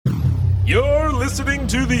You're listening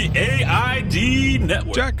to the AID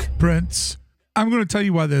Network. Jack Prince, I'm going to tell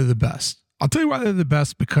you why they're the best. I'll tell you why they're the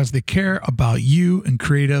best because they care about you and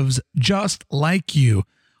creatives just like you.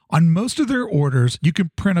 On most of their orders, you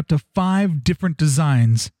can print up to 5 different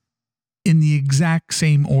designs in the exact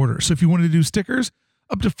same order. So if you want to do stickers,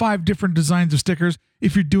 up to 5 different designs of stickers.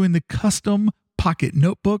 If you're doing the custom pocket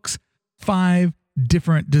notebooks, 5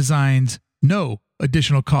 different designs, no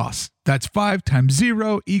additional costs. That's 5 times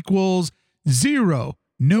 0 equals 0.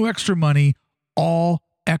 No extra money, all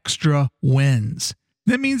extra wins.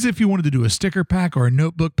 That means if you wanted to do a sticker pack or a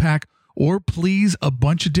notebook pack or please a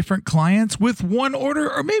bunch of different clients with one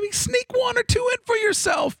order or maybe sneak 1 or 2 in for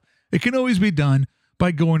yourself, it can always be done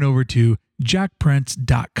by going over to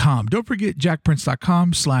jackprince.com. Don't forget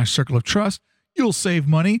jackprince.com/circle of trust. You'll save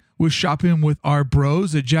money with shopping with our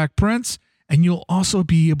bros at Jack Prince, and you'll also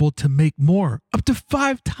be able to make more, up to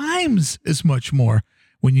 5 times as much more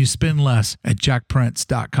when you spend less at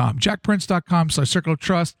jackprince.com. jackprince.com/circle of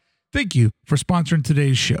trust. Thank you for sponsoring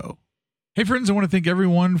today's show. Hey friends, I want to thank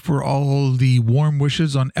everyone for all the warm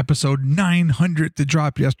wishes on episode 900 that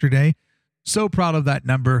dropped yesterday. So proud of that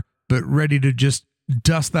number, but ready to just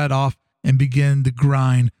dust that off and begin the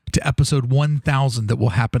grind to episode 1000 that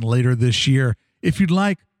will happen later this year. If you'd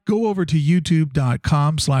like, go over to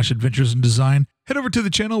youtube.com/adventures in design. Head over to the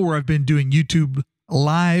channel where I've been doing YouTube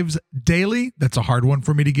lives daily. That's a hard one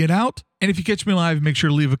for me to get out. And if you catch me live, make sure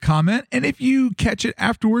to leave a comment. And if you catch it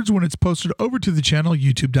afterwards when it's posted over to the channel,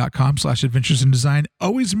 youtube.com/adventures in design,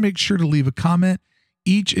 always make sure to leave a comment.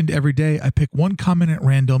 Each and every day, I pick one comment at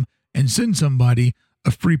random and send somebody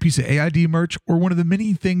a free piece of AID merch or one of the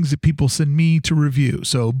many things that people send me to review.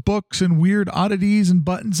 So books and weird oddities and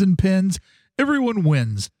buttons and pins. Everyone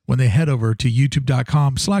wins when they head over to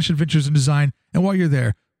youtube.com/adventures in design. And while you're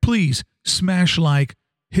there, please smash like,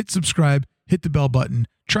 hit subscribe, hit the bell button.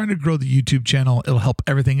 Trying to grow the YouTube channel. It'll help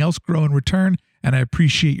everything else grow in return. And I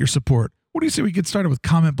appreciate your support. What do you say we get started with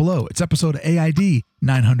comment below? It's episode AID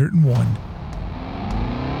 901.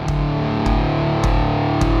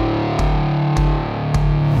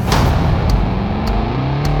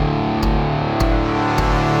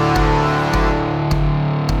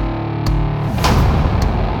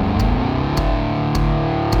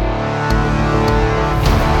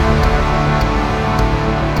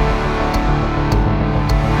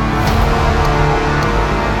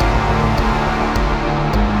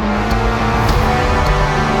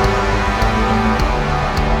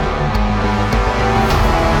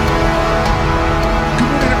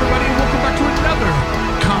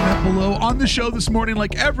 The show this morning,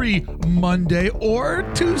 like every Monday or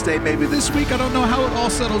Tuesday, maybe this week. I don't know how it all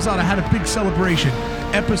settles out. I had a big celebration.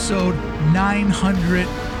 Episode 900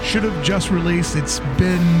 should have just released. It's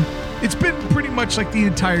been pretty much like the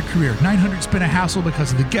entire career. 900's been a hassle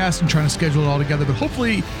because of the guests and trying to schedule it all together, but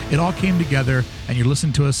hopefully it all came together and you're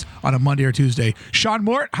listening to us on a Monday or Tuesday. Sean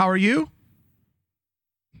Mort, how are you?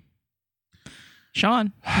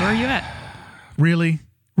 Sean, where are you at? Really?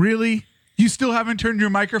 You still haven't turned your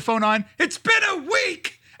microphone on? It's been a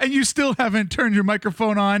week and you still haven't turned your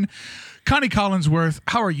microphone on. Connie Collinsworth,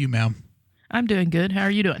 how are you, ma'am? I'm doing good. How are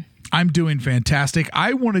you doing? I'm doing fantastic.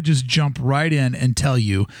 I want to just jump right in and tell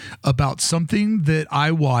you about something that I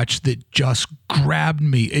watched that just grabbed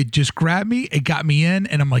me. It just grabbed me. It got me in.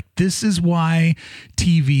 And I'm like, this is why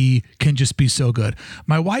TV can just be so good.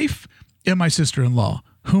 My wife and my sister-in-law,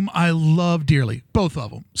 whom I love dearly, both of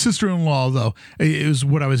them. Sister-in-law, though, is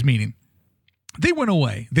what I was meaning. They went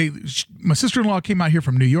away. My sister-in-law came out here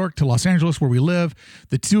from New York to Los Angeles where we live.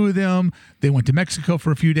 The two of them, they went to Mexico for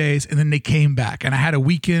a few days and then they came back. And I had a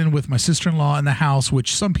weekend with my sister-in-law in the house,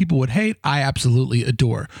 which some people would hate. I absolutely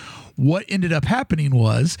adore. What ended up happening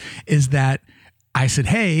is that I said,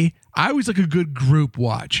 hey, I always like a good group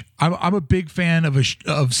watch. I'm a big fan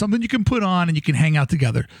of something you can put on and you can hang out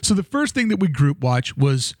together. So the first thing that we group watched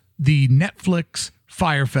was the Netflix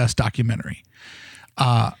Fyre Fest documentary.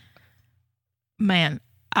 Man,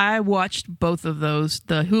 I watched both of those,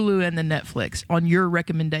 the Hulu and the Netflix, on your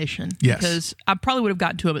recommendation. Yes. Because I probably would have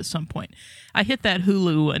gotten to them at some point. I hit that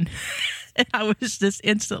Hulu and I was just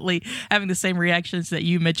instantly having the same reactions that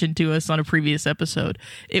you mentioned to us on a previous episode.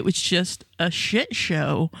 It was just a shit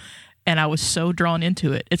show, and I was so drawn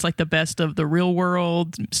into it. It's like the best of the real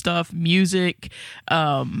world stuff, music,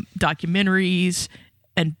 documentaries,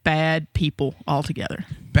 and bad people all together.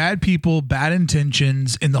 Bad people, bad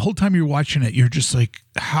intentions, and the whole time you're watching it, you're just like,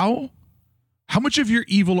 how much of your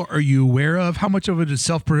evil are you aware of? How much of it is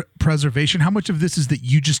self-preservation? How much of this is that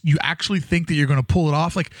you actually think that you're going to pull it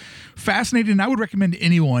off? Like, fascinating. I would recommend to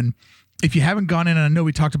anyone, if you haven't gone in, and I know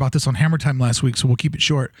we talked about this on Hammer Time last week, so we'll keep it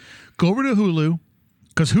short, go over to Hulu,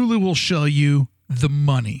 because Hulu will show you the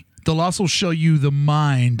money. They'll also show you the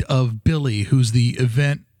mind of Billy, who's the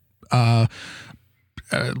event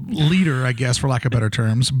leader, I guess, for lack of better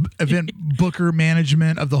terms, event booker,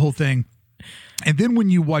 management of the whole thing. And then when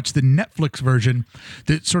you watch the Netflix version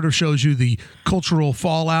that sort of shows you the cultural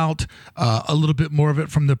fallout, a little bit more of it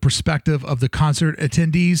from the perspective of the concert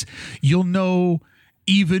attendees, you'll know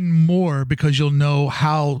even more because you'll know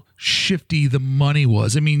how shifty the money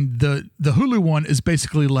was. I mean, the Hulu one is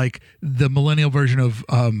basically like the millennial version of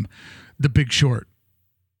The Big Short.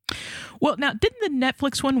 Well, now, didn't the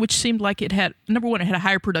Netflix one, which seemed like it had, number one, it had a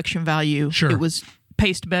higher production value. Sure. It was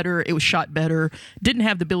paced better. It was shot better. Didn't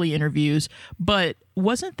have the Billy interviews. But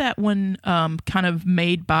wasn't that one kind of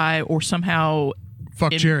made by or somehow...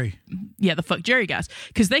 Jerry. Yeah, the Fuck Jerry guys.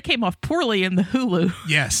 Because they came off poorly in the Hulu.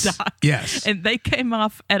 Yes. doc. Yes. And they came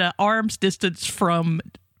off at an arm's distance from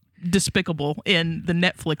Despicable in the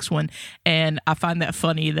Netflix one. And I find that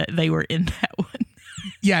funny that they were in that one.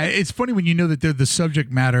 Yeah, it's funny when you know that they're the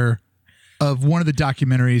subject matter of one of the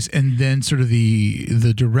documentaries and then sort of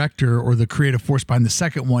the director or the creative force behind the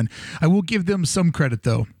second one. I will give them some credit,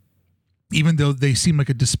 though, even though they seem like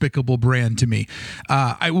a despicable brand to me.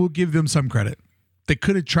 I will give them some credit. They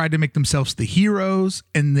could have tried to make themselves the heroes,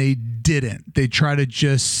 and they didn't. They try to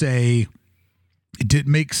just say, it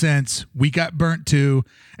didn't make sense. We got burnt too.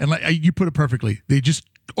 And like you put it perfectly, they just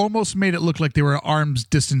almost made it look like they were at arm's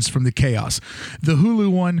distance from the chaos. The Hulu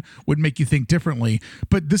one would make you think differently.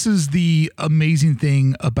 But this is the amazing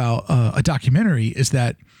thing about a documentary is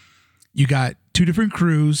that you got two different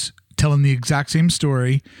crews telling the exact same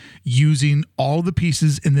story, using all the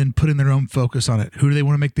pieces and then putting their own focus on it. Who do they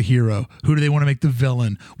want to make the hero? Who do they want to make the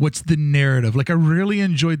villain? What's the narrative? Like, I really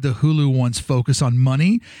enjoyed the Hulu one's focus on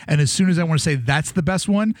money. And as soon as I want to say that's the best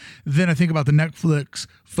one, then I think about the Netflix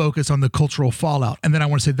focus on the cultural fallout. And then I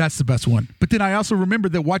want to say that's the best one. But then I also remember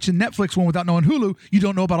that watching Netflix one without knowing Hulu, you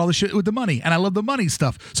don't know about all the shit with the money. And I love the money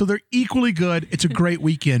stuff. So they're equally good. It's a great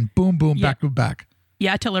weekend. Boom, boom, Yeah. back to back.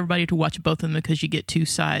 Yeah, I tell everybody to watch both of them because you get two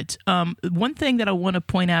sides. One thing that I want to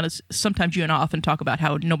point out is sometimes you and I often talk about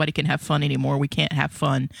how nobody can have fun anymore. We can't have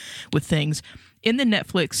fun with things. In the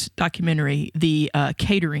Netflix documentary, the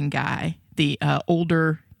catering guy, the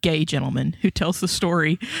older gay gentleman who tells the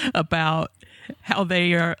story about how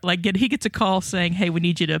they are, like, he gets a call saying, hey, we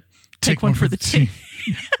need you to take one for the team.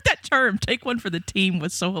 That term, take one for the team,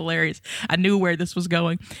 was so hilarious. I knew where this was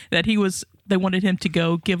going, that they wanted him to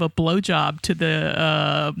go give a blowjob to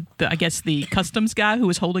the I guess the customs guy who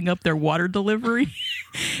was holding up their water delivery.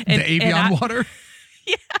 The Avion water?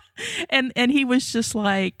 Yeah. And he was just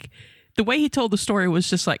like, the way he told the story was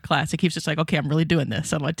just like classic. He was just like, okay, I'm really doing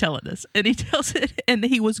this. I'm like telling this. And he tells it, and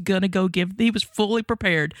he was going to go he was fully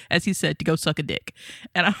prepared, as he said, to go suck a dick.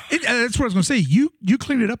 And That's what I was going to say. You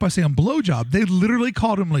cleaned it up by saying blowjob. They literally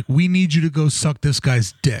called him like, we need you to go suck this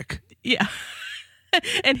guy's dick. yeah.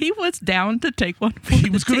 And he was down to take one for He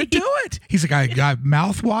was going to do it. He's like, I got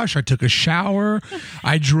mouthwash. I took a shower.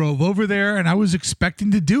 I drove over there and I was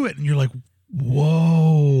expecting to do it. And you're like,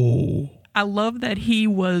 whoa. I love that he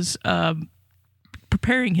was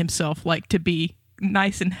preparing himself like to be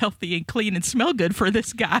nice and healthy and clean and smell good for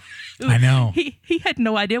this guy. I know. He had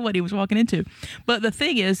no idea what he was walking into. But the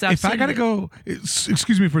thing is, if I got to go,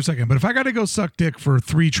 excuse me for a second, but if I got to go suck dick for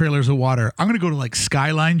 3 trailers of water, I'm going to go to like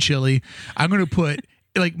Skyline Chili. I'm going to put,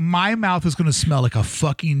 like, my mouth is going to smell like a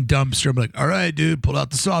fucking dumpster. I'm like, all right, dude, pull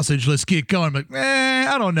out the sausage. Let's get going. I'm like,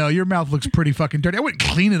 I don't know. Your mouth looks pretty fucking dirty. I wouldn't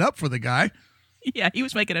clean it up for the guy. Yeah, he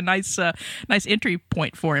was making a nice entry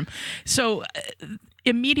point for him. So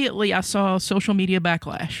immediately I saw social media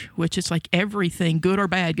backlash, which is like everything, good or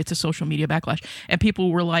bad, gets a social media backlash. And people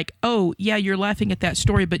were like, oh, yeah, you're laughing at that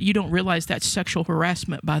story, but you don't realize that's sexual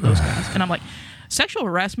harassment by those guys. And I'm like, sexual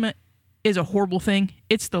harassment is a horrible thing.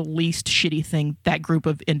 It's the least shitty thing that group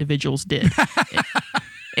of individuals did.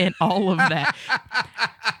 And all of that.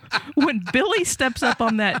 When Billy steps up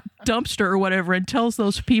on that dumpster or whatever and tells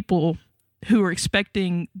those people who are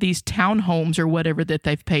expecting these townhomes or whatever that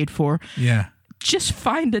they've paid for, yeah, just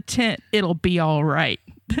find a tent. It'll be all right.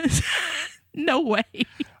 No way.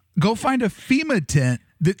 Go find a FEMA tent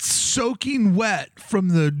that's soaking wet from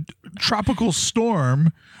the tropical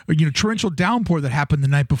storm or, torrential downpour that happened the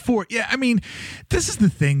night before. Yeah, I mean, this is the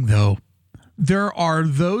thing, though. There are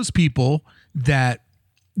those people that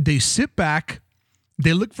they sit back,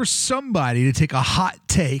 they look for somebody to take a hot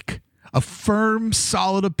take, a firm,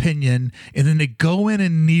 solid opinion, and then they go in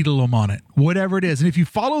and needle them on it, whatever it is. And if you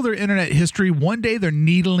follow their internet history, one day they're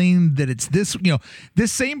needling that it's this,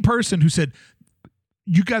 this same person who said,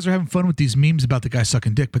 you guys are having fun with these memes about the guy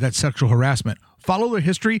sucking dick, but that's sexual harassment. Follow their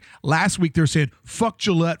history. Last week they were saying, fuck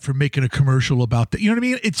Gillette for making a commercial about that. You know what I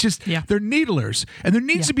mean? It's just, they're needlers. And there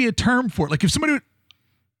needs to be a term for it. Like if somebody would,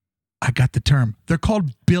 I got the term. They're called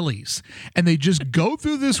billies. And they just go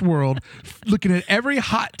through this world looking at every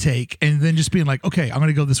hot take and then just being like, okay, I'm going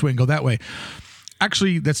to go this way and go that way.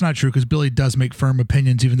 Actually, that's not true because Billy does make firm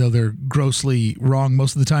opinions, even though they're grossly wrong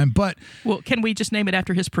most of the time. But well, can we just name it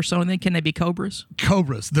after his persona? Then can they be cobras?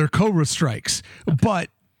 Cobras, they're cobra strikes. Okay. But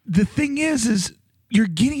the thing is you're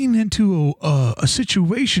getting into a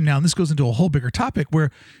situation now, and this goes into a whole bigger topic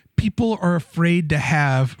where people are afraid to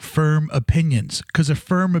have firm opinions because a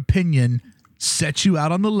firm opinion sets you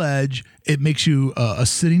out on the ledge. It makes you a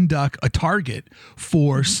sitting duck, a target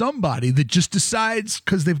for somebody that just decides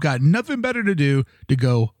because they've got nothing better to do to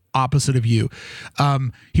go opposite of you.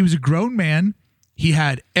 He was a grown man. He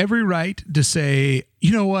had every right to say,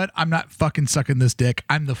 you know what? I'm not fucking sucking this dick.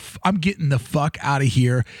 I'm getting the fuck out of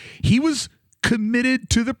here. He was committed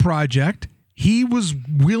to the project. He was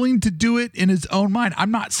willing to do it in his own mind.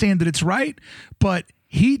 I'm not saying that it's right, but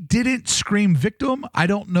he didn't scream victim. I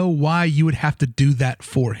don't know why you would have to do that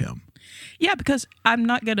for him. Yeah, because I'm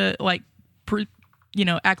not going to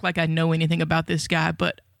act like I know anything about this guy,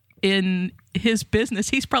 but in his business,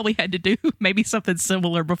 he's probably had to do maybe something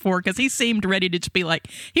similar before because he seemed ready to just be like,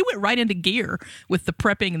 he went right into gear with the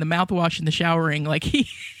prepping and the mouthwash and the showering. Like he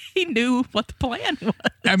knew what the plan was.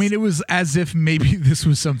 I mean, it was as if maybe this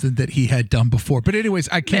was something that he had done before. But anyways,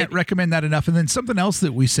 I can't recommend that enough. And then something else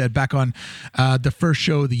that we said back on the first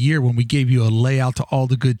show of the year when we gave you a layout to all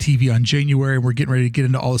the good TV on January, and we're getting ready to get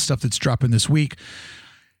into all the stuff that's dropping this week.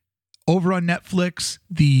 Over on Netflix,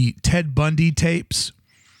 the Ted Bundy tapes,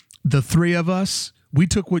 the three of us, we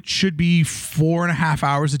took what should be 4.5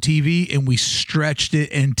 hours of TV and we stretched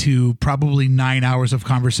it into probably 9 hours of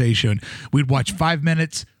conversation. We'd watch 5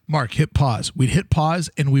 minutes. Mark, hit pause. We'd hit pause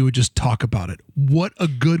and we would just talk about it. What a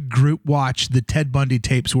good group watch the Ted Bundy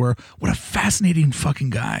tapes were. What a fascinating fucking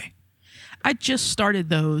guy. I just started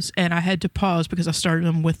those and I had to pause because I started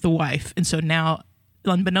them with the wife. And so now,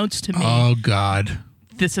 unbeknownst to me. Oh, God.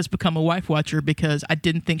 This has become a wife watcher because I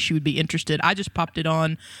didn't think she would be interested. I just popped it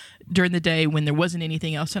on during the day when there wasn't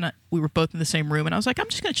anything else, and we were both in the same room, and I was like, I'm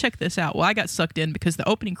just going to check this out. Well, I got sucked in because the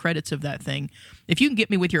opening credits of that thing, if you can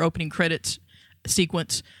get me with your opening credits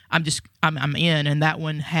sequence, I'm in, and that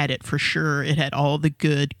one had it for sure. It had all the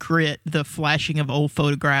good grit, the flashing of old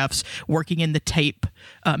photographs, working in the tape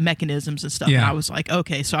mechanisms and stuff. Yeah. And I was like,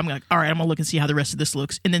 okay, so I'm like, all right, I'm gonna look and see how the rest of this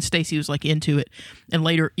looks. And then Stacy was like into it, and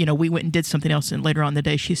later, we went and did something else, and later on in the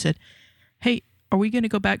day, she said, hey, are we going to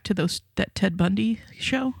go back to that Ted Bundy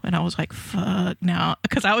show? And I was like, fuck now.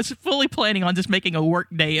 Because I was fully planning on just making a work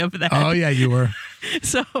day of that. Oh, yeah, you were.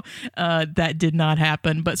 So that did not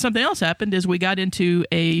happen. But something else happened is we got into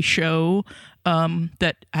a show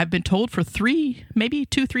that I've been told for 3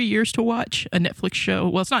 years to watch, a Netflix show.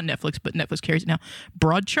 Well, it's not Netflix, but Netflix carries it now.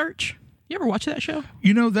 Broadchurch. You ever watch that show?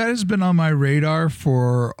 That has been on my radar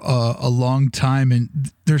for a long time.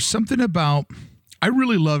 And there's something about... I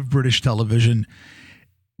really love British television,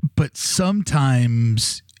 but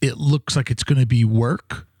sometimes it looks like it's going to be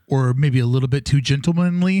work or maybe a little bit too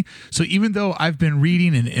gentlemanly. So even though I've been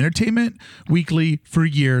reading in Entertainment Weekly for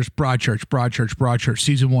years, Broadchurch,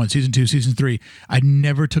 season 1, season 2, season 3, I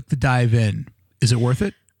never took the dive in. Is it worth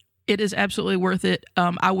it? It is absolutely worth it.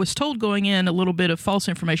 I was told going in a little bit of false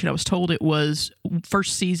information. I was told it was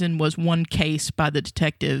first season was one case by the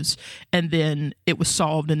detectives, and then it was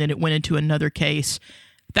solved, and then it went into another case.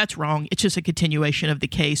 That's wrong. It's just a continuation of the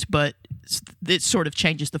case, but it sort of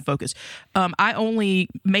changes the focus. I only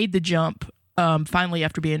made the jump finally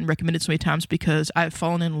after being recommended so many times because I've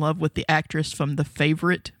fallen in love with the actress from The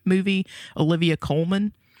Favorite movie, Olivia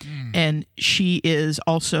Colman. And she is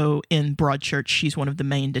also in Broadchurch. She's one of the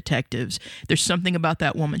main detectives. There's something about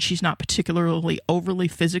that woman. She's not particularly overly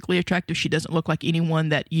physically attractive. She doesn't look like anyone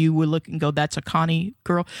that you would look and go, that's a Connie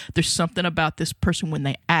girl. There's something about this person when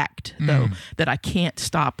they act, though, that I can't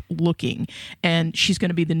stop looking. And she's going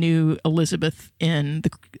to be the new Elizabeth in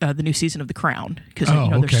the new season of The Crown because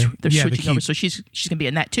they're switching over. So she's going to be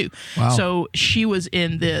in that too. Wow. So she was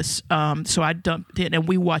in this. So I dumped it and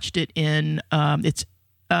we watched it in it's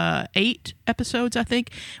 8 episodes, I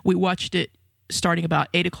think. We watched it starting about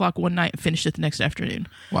 8 o'clock one night and finished it the next afternoon.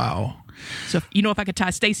 Wow. So, if I could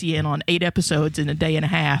tie Stacy in on 8 episodes in a day and a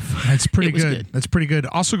half. That's pretty good. That's pretty good.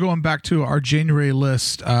 Also going back to our January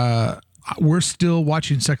list, we're still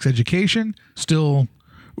watching Sex Education, still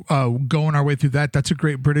going our way through that. That's a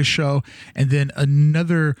great British show. And then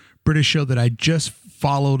another British show that I just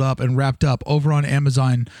followed up and wrapped up over on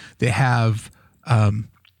Amazon, they have...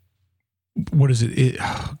 what is it?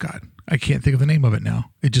 Oh God, I can't think of the name of it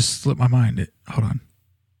now. It just slipped my mind. Hold on.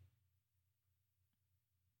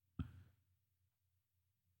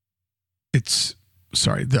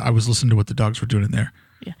 Sorry, I was listening to what the dogs were doing in there.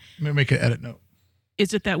 Yeah. I'm going to make an edit note.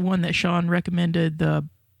 Is it that one that Sean recommended, The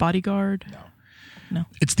Bodyguard? No.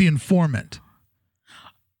 It's The Informant.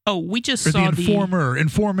 Oh, we just Or saw The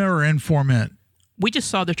Informer or Informant. We just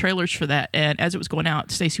saw the trailers for that, and as it was going out,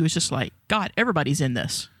 Stacey was just like, God, everybody's in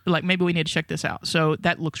this. Like, maybe we need to check this out. So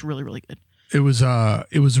that looks really, really good. It was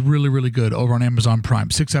really, really good over on Amazon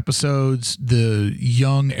Prime. 6 episodes. The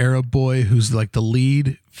young Arab boy who's like the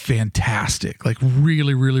lead, fantastic. Like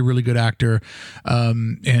really, really, really good actor.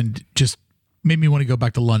 And just made me want to go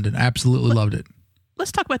back to London. I absolutely loved it.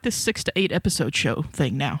 Let's talk about this 6 to 8 episode show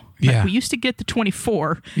thing now. Yeah. We used to get to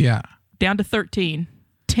 24. Yeah. Down to 13,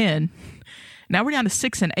 10. Now we're down to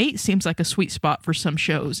 6 and 8 seems like a sweet spot for some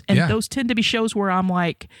shows. And those tend to be shows where I'm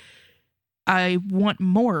like, I want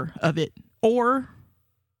more of it. Or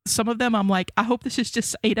some of them I'm like, I hope this is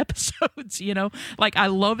just 8 episodes, you know? Like, I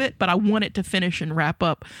love it, but I want it to finish and wrap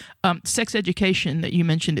up. Sex Education that you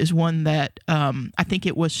mentioned is one that I think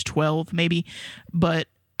it was 12 maybe, but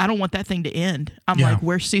I don't want that thing to end. I'm like,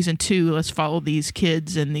 where's season 2? Let's follow these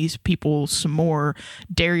kids and these people some more.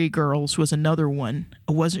 Dairy Girls was another one.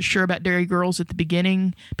 I wasn't sure about Dairy Girls at the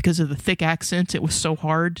beginning because of the thick accents. It was so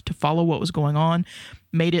hard to follow what was going on.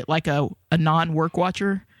 Made it like a non-work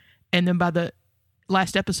watcher. And then by the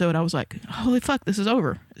last episode, I was like, holy fuck, this is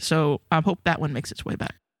over. So I hope that one makes its way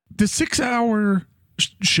back. The 6-hour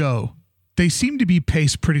show, they seem to be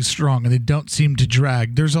paced pretty strong and they don't seem to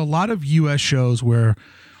drag. There's a lot of U.S. shows where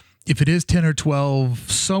if it is 10 or 12,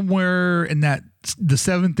 somewhere in the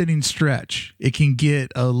 7th inning stretch, it can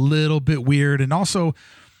get a little bit weird. And also,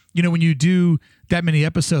 you know, when you do that many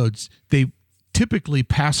episodes, they typically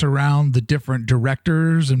pass around the different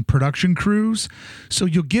directors and production crews. So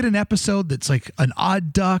you'll get an episode that's like an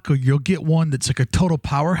odd duck, or you'll get one that's like a total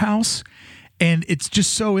powerhouse. And it's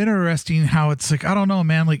just so interesting how it's like, I don't know,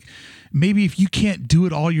 man, like maybe if you can't do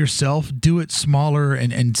it all yourself, do it smaller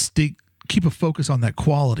and keep a focus on that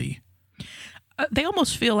quality. They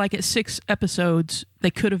almost feel like at 6 episodes, they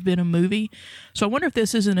could have been a movie. So I wonder if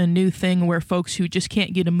this isn't a new thing where folks who just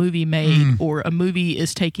can't get a movie made or a movie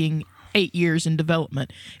is taking 8 years in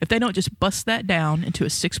development, if they don't just bust that down into a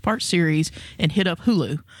 6-part series and hit up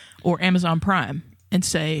Hulu or Amazon Prime and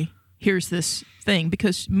say, here's this thing.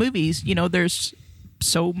 Because movies, you know, there's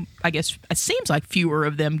I guess it seems like fewer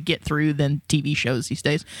of them get through than TV shows these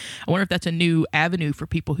days. I wonder if that's a new avenue for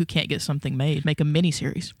people who can't get something made, make a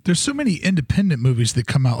miniseries. There's so many independent movies that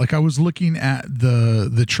come out. Like I was looking at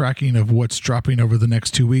the tracking of what's dropping over the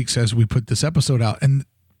next 2 weeks as we put this episode out, and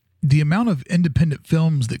the amount of independent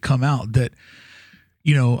films that come out that,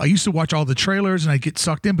 you know, I used to watch all the trailers and I get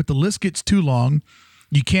sucked in, but the list gets too long.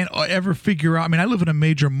 You can't ever figure out. I mean, I live in a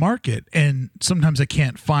major market and sometimes I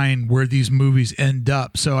can't find where these movies end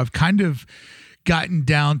up. So I've kind of gotten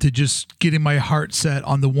down to just getting my heart set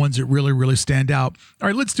on the ones that really, really stand out. All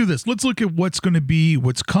right, let's do this. Let's look at what's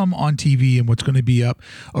come on TV and what's going to be up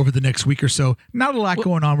over the next week or so. Not a lot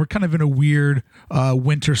going on. We're kind of in a weird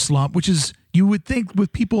winter slump, which is, you would think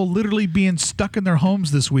with people literally being stuck in their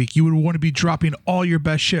homes this week, you would want to be dropping all your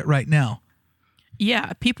best shit right now.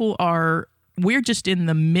 Yeah, we're just in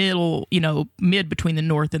the middle, you know, mid between the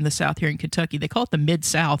North and the South here in Kentucky. They call it the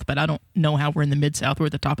Mid-South, but I don't know how we're in the Mid-South. We're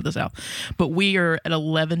at the top of the South. But we are at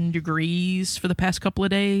 11 degrees for the past couple of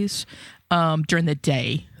days during the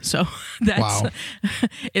day. So that's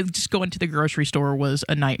just going to the grocery store was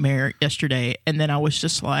a nightmare yesterday. And then I was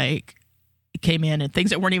just like, came in and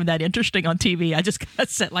things that weren't even that interesting on TV, I just got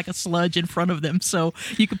set like a sludge in front of them. So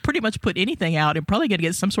you could pretty much put anything out and probably going to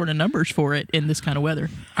get some sort of numbers for it in this kind of weather.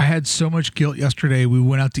 I had so much guilt yesterday. We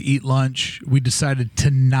went out to eat lunch. We decided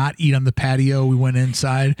to not eat on the patio. We went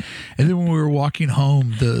inside. And then when we were walking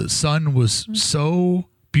home, the sun was so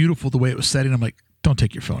beautiful the way it was setting. I'm like, don't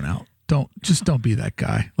take your phone out. Don't be that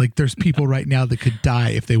guy. Like there's people right now that could die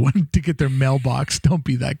if they wanted to get their mailbox. Don't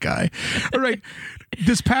be that guy. All right.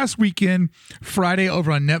 This past weekend, Friday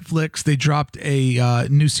over on Netflix, they dropped a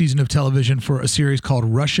new season of television for a series called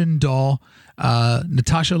Russian Doll.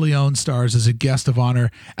 Natasha Lyonne stars as a guest of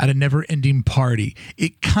honor at a never-ending party.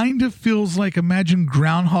 It kind of feels like, imagine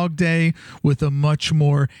Groundhog Day with a much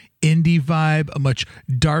more indie vibe, a much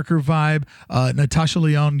darker vibe. Natasha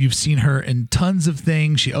Lyonne, you've seen her in tons of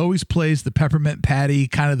things. She always plays the Peppermint Patty,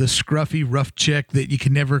 kind of the scruffy, rough chick that you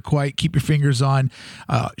can never quite keep your fingers on.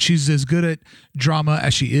 She's as good at drama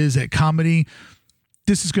as she is at comedy.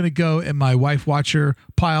 This is going to go in my wife watcher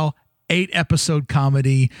pile. 8-episode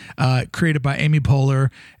comedy created by Amy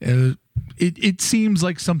Poehler. it seems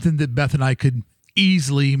like something that Beth and I could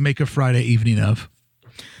easily make a Friday evening of.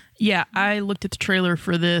 Yeah, I looked at the trailer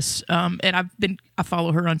for this, and I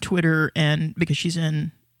follow her on Twitter, and because she's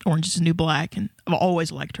in Orange is the New Black, and I've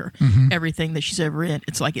always liked her. Everything that she's ever in,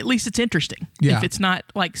 it's like, at least it's interesting. Yeah. If it's not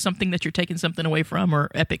like something that you're taking something away from, or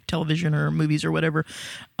epic television or movies or whatever,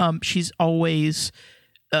 she's always,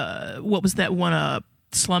 what was that one,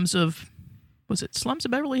 Slums of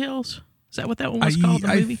Beverly Hills? Is that what that one was called, the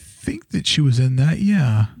movie? I think that she was in that,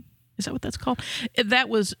 yeah. Is that what that's called? That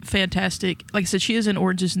was fantastic. Like I said, she is in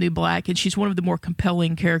Orange is the New Black, and she's one of the more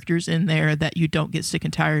compelling characters in there that you don't get sick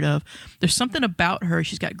and tired of. There's something about her.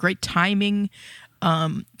 She's got great timing.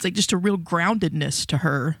 It's like just a real groundedness to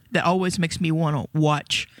her that always makes me want to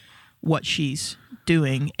watch what she's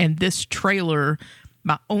doing. And this trailer,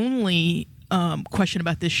 my only question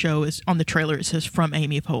about this show is on the trailer, it says from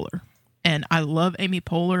Amy Poehler. And I love Amy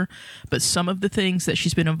Poehler, but some of the things that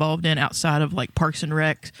she's been involved in outside of like Parks and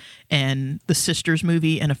Rec and the Sisters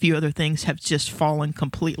movie and a few other things have just fallen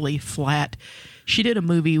completely flat. She did a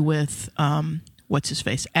movie with, what's his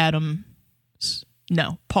face? Paul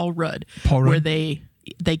Rudd. Where they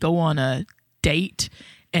go on a date,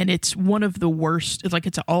 and it's one of the worst. It's like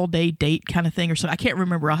it's an all-day date kind of thing or something. I can't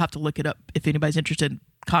remember. I'll have to look it up. If anybody's interested in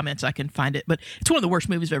comments, I can find it. But it's one of the worst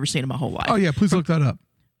movies I've ever seen in my whole life. Oh, yeah. Please look that up.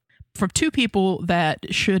 From two people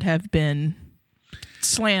that should have been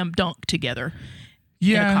slam dunk together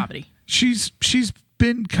in a comedy. She's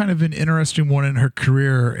been kind of an interesting one in her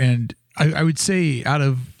career, and I would say out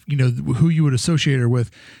of who you would associate her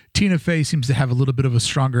with, Tina Fey seems to have a little bit of a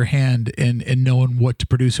stronger hand in knowing what to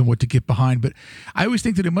produce and what to get behind. But I always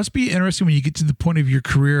think that it must be interesting when you get to the point of your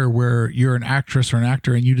career where you're an actress or an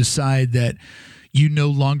actor and you decide that you no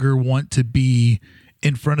longer want to be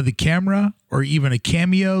in front of the camera or even a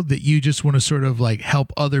cameo, that you just want to sort of like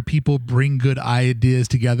help other people bring good ideas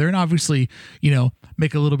together and obviously,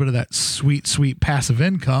 make a little bit of that sweet, sweet passive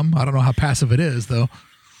income. I don't know how passive it is though.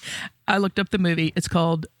 I looked up the movie. It's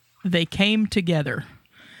called They Came Together.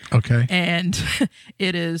 Okay. And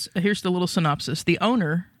it is, here's the little synopsis. The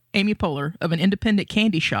owner, Amy Poehler, of an independent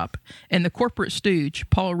candy shop, and the corporate stooge,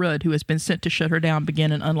 Paul Rudd, who has been sent to shut her down,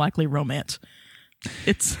 begin an unlikely romance.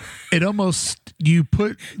 It almost, you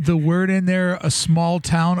put the word in there, a small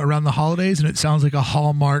town around the holidays, and it sounds like a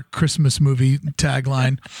Hallmark Christmas movie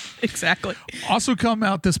tagline. Exactly. Also come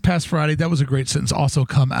out this past Friday. That was a great sentence. Also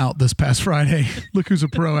come out this past Friday. Look Who's a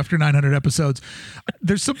Pro after 900 episodes.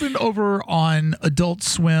 There's something over on Adult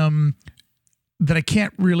Swim that I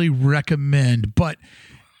can't really recommend, but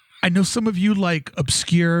I know some of you like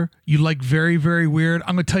obscure, you like very, very weird.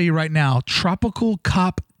 I'm going to tell you right now, Tropical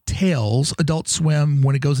Cop Tales, Adult Swim,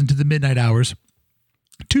 when it goes into the midnight hours.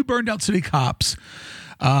 Two burned out city cops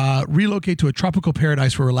relocate to a tropical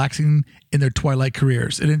paradise for relaxing in their twilight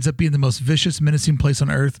careers. It ends up being the most vicious, menacing place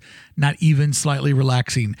on earth, not even slightly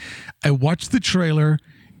relaxing. I watched the trailer.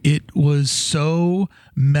 It was so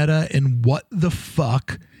meta and what the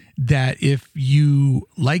fuck that if you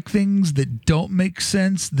like things that don't make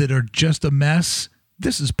sense, that are just a mess,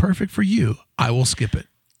 this is perfect for you. I will skip it.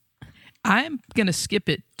 I'm going to skip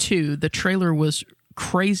it too. The trailer was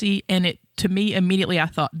crazy, and it, to me, immediately I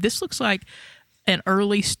thought, this looks like an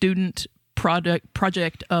early student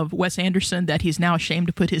project of Wes Anderson that he's now ashamed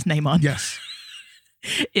to put his name on. Yes.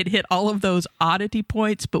 It hit all of those oddity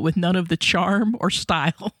points, but with none of the charm or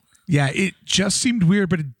style. Yeah, it just seemed weird,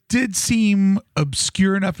 but it did seem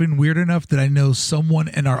obscure enough and weird enough that I know someone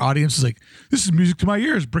in our audience is like, this is music to my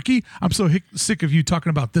ears, Bricky. I'm so sick of you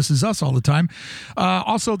talking about This Is Us all the time.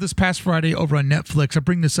 Also, this past Friday over on Netflix, I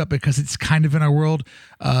bring this up because it's kind of in our world.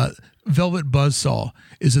 Velvet Buzzsaw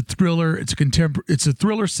is a thriller. It's a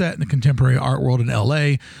thriller set in the contemporary art world in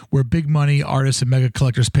LA, where big money artists and mega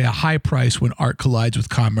collectors pay a high price when art collides with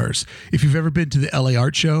commerce. If you've ever been to the LA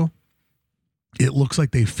Art Show, it looks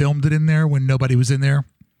like they filmed it in there when nobody was in there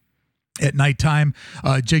at nighttime.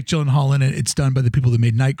 Jake Gyllenhaal in it. It's done by the people that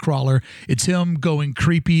made Nightcrawler. It's him going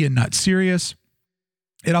creepy and not serious.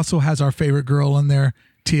 It also has our favorite girl in there,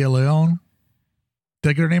 Tia Leone. Did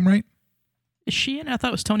I get her name right? Is she in? I thought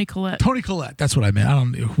it was Toni Collette. Toni Collette. That's what I meant. I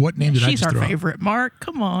don't know. What name did I just throw? She's our favorite. Mark,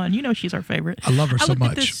 come on. You know she's our favorite. I love her so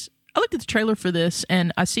much. I looked at the trailer for this,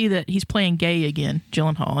 and I see that he's playing gay again,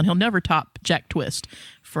 Gyllenhaal, and he'll never top Jack Twist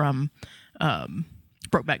from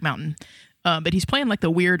Brokeback Mountain. But he's playing like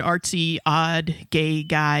the weird, artsy, odd gay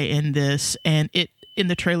guy in this, and in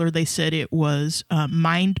the trailer they said it was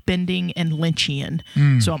mind-bending and Lynchian.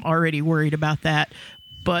 So I'm already worried about that.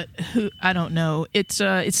 But I don't know. It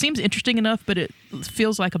seems interesting enough, but it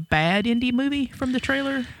feels like a bad indie movie from the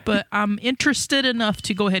trailer. But I'm interested enough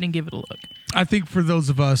to go ahead and give it a look. I think for those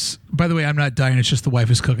of us, by the way, I'm not dying. It's just the wife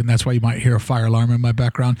is cooking. That's why you might hear a fire alarm in my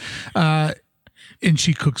background. And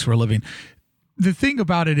she cooks for a living. The thing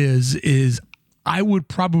about it is I would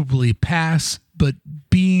probably pass, but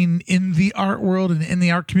being in the art world and in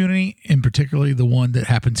the art community, and particularly the one that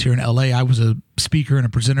happens here in LA, I was a speaker and a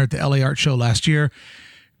presenter at the LA Art Show last year.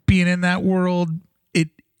 Being in that world,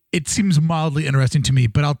 it seems mildly interesting to me,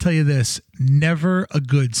 but I'll tell you this, never a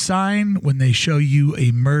good sign when they show you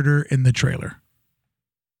a murder in the trailer.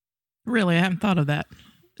 Really? I haven't thought of that.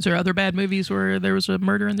 Is there other bad movies where there was a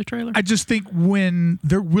murder in the trailer? I just think when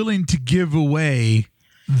they're willing to give away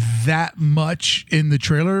that much in the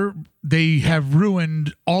trailer, they have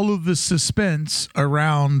ruined all of the suspense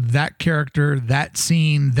around that character, that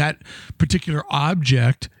scene, that particular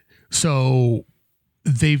object. So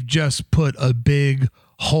they've just put a big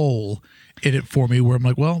hole in it for me where I'm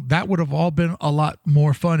like, well, that would have all been a lot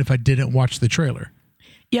more fun if I didn't watch the trailer.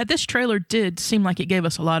 Yeah, this trailer did seem like it gave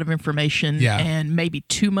us a lot of information and maybe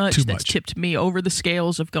too much. That's tipped me over the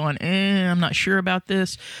scales of going, I'm not sure about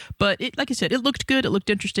this. But like I said, it looked good. It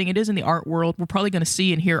looked interesting. It is in the art world. We're probably going to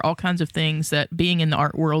see and hear all kinds of things that being in the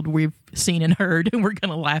art world we've seen and heard and we're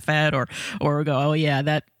going to laugh at or go, oh, yeah,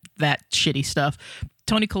 that shitty stuff.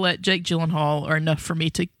 Toni Collette, Jake Gyllenhaal are enough for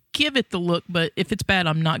me to give it the look, but if it's bad,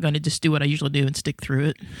 I'm not going to just do what I usually do and stick through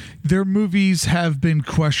it. Their movies have been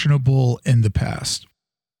questionable in the past.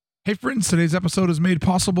 Hey friends, today's episode is made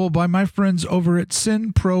possible by my friends over at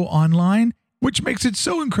SendPro Online, which makes it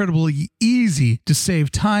so incredibly easy to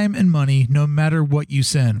save time and money no matter what you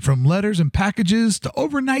send. From letters and packages to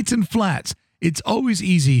overnights and flats, it's always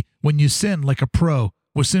easy when you send like a pro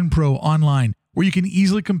with SendPro Online, where you can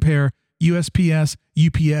easily compare USPS,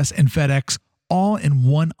 UPS, and FedEx all in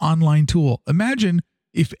one online tool. Imagine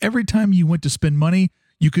if every time you went to spend money,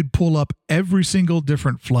 you could pull up every single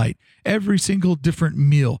different flight, every single different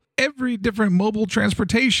meal, every different mobile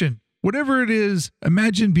transportation, whatever it is.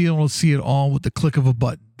 Imagine being able to see it all with the click of a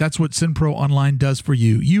button. That's what SendPro Online does for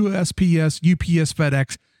you. USPS, UPS,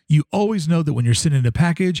 FedEx, you always know that when you're sending a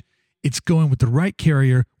package, it's going with the right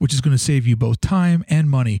carrier, which is going to save you both time and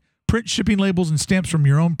money. Print shipping labels and stamps from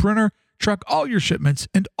your own printer, track all your shipments,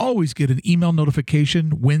 and always get an email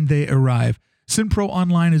notification when they arrive. SendPro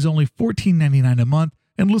Online is only $14.99 a month,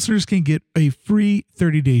 and listeners can get a free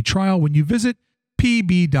 30-day trial when you visit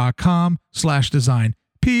pb.com/design.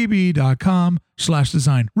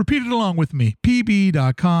 pb.com/design. Repeat it along with me.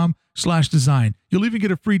 pb.com/design. You'll even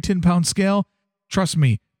get a free 10-pound scale. Trust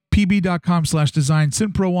me, pb.com/design.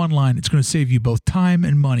 SendPro Online. It's going to save you both time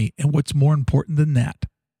and money. And what's more important than that?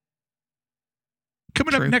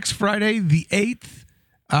 Coming up next Friday, the 8th,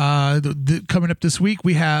 coming up this week,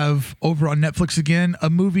 we have over on Netflix again, a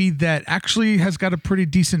movie that actually has got a pretty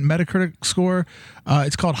decent Metacritic score.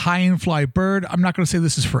 It's called High and Fly Bird. I'm not going to say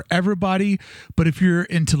this is for everybody, but if you're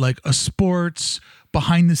into like a sports,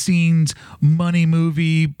 behind the scenes, money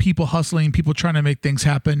movie, people hustling, people trying to make things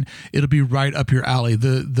happen, it'll be right up your alley.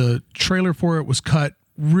 The trailer for it was cut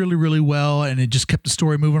really, really well, and it just kept the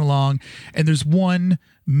story moving along. And there's one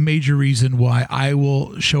major reason why I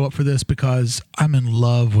will show up for this, because I'm in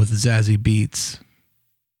love with Zazie Beetz.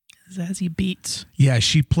 Zazie Beetz. Yeah,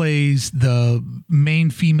 she plays the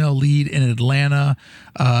main female lead in Atlanta.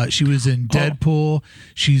 She was in Deadpool.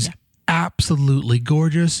 She's absolutely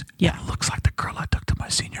gorgeous. Yeah. And looks like the girl I took to my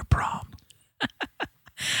senior prom.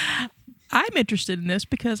 I'm interested in this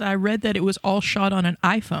because I read that it was all shot on an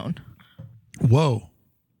iPhone. Whoa.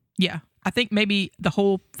 Yeah. I think maybe the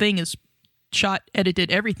whole thing is shot,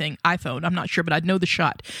 edited, everything iPhone. I'm not sure, but I know the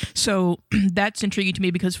shot. So that's intriguing to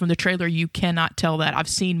me because from the trailer, you cannot tell that. I've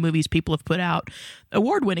seen movies people have put out,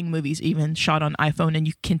 award-winning movies even, shot on iPhone, and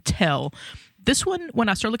you can tell. This one, when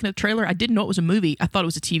I started looking at the trailer, I didn't know it was a movie. I thought it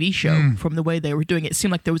was a TV show from the way they were doing it. It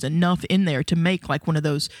seemed like there was enough in there to make like one of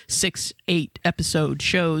those 6-8 episode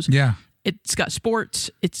shows. Yeah. It's got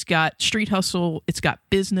sports, it's got street hustle, it's got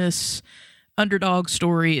business, underdog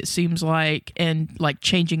story, it seems like, and like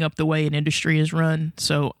changing up the way an industry is run.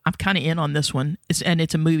 So I'm kind of in on this one. It's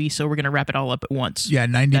a movie, so we're going to wrap it all up at once. Yeah,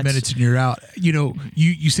 90 minutes and you're out. You know,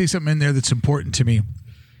 you say something in there that's important to me.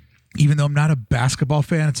 Even though I'm not a basketball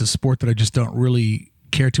fan, it's a sport that I just don't really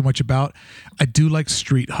care too much about. I do like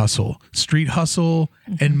street hustle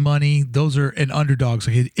and money. Those are, and underdogs.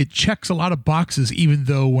 Like it checks a lot of boxes, even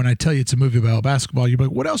though when I tell you it's a movie about basketball, you're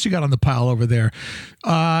like, what else you got on the pile over there?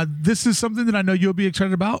 This is something that I know you'll be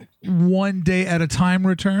excited about. One Day at a Time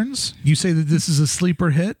returns. You say that this is a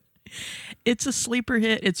sleeper hit? It's a sleeper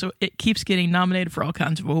hit. It keeps getting nominated for all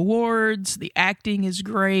kinds of awards. The acting is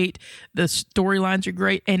great. The storylines are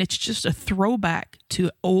great. And it's just a throwback to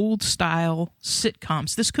old style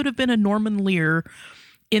sitcoms. This could have been a Norman Lear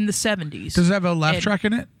in the 70s. Does it have a laugh track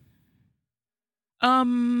in it? I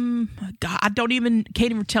can't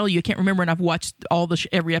even tell you. I can't remember, and I've watched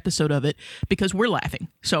every episode of it because we're laughing.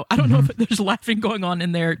 So I don't know if there's laughing going on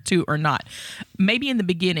in there too or not. Maybe in the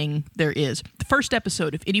beginning there is. The first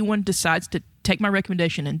episode, if anyone decides to take my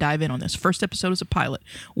recommendation and dive in on this, first episode is a pilot.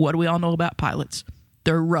 What do we all know about pilots?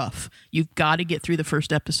 They're rough. You've got to get through the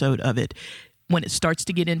first episode of it. When it starts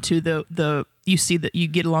to get into you see that you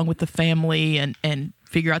get along with the family and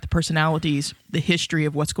figure out the personalities, the history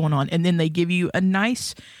of what's going on. And then they give you a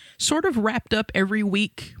nice sort of wrapped up every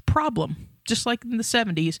week problem, just like in the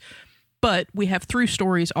 70s. But we have through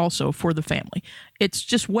stories also for the family. It's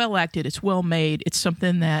just well acted. It's well made. It's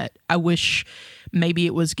something that I wish maybe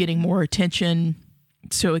it was getting more attention.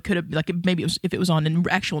 So it could have, like, maybe if it was on an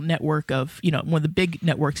actual network of, one of the big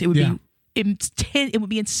networks, it would be it would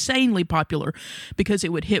be insanely popular because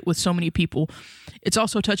it would hit with so many people. It's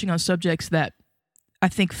also touching on subjects that I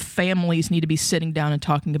think families need to be sitting down and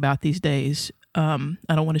talking about these days. I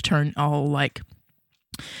don't want to turn all like,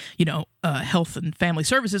 health and family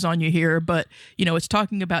services on you here, but, it's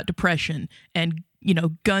talking about depression and,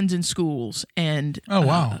 guns in schools and. Oh,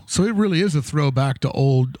 wow. So it really is a throwback to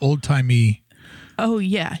old-timey. Oh,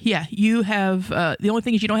 yeah. Yeah. You have, the only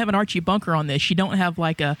thing is you don't have an Archie Bunker on this. You don't have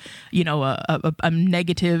like a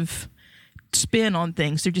negative spin on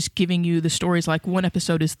things. They're just giving you the stories. Like one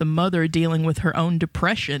episode is the mother dealing with her own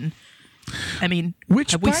depression. I mean,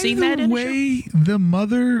 have we seen that in the show? The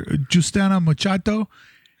mother, Justana Machado,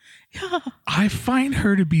 I find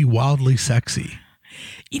her to be wildly sexy.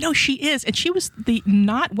 She is. And she was the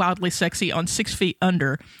not wildly sexy on 6 Feet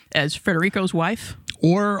Under as Federico's wife.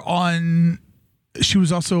 She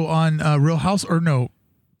was also on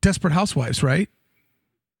Desperate Housewives, right?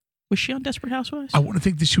 Was she on Desperate Housewives? I want to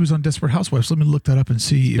think that she was on Desperate Housewives. Let me look that up and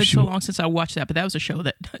see if she. It's been so long since I watched that, but that was a show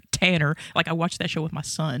that Tanner, I watched that show with my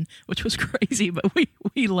son, which was crazy, but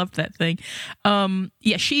we loved that thing.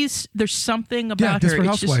 There's something about her. Desperate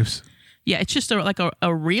Housewives. It's just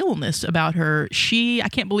a realness about her. I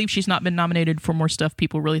can't believe she's not been nominated for more stuff.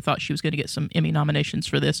 People really thought she was going to get some Emmy nominations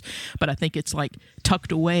for this, but I think it's like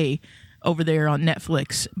tucked away over there on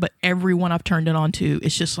Netflix. But everyone I've turned it on to,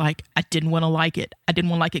 it's just like, I didn't want to like it. I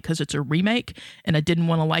didn't want to like it because it's a remake, and I didn't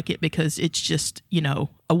want to like it because it's just, a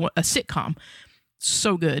sitcom.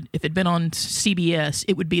 So good. If it'd been on CBS,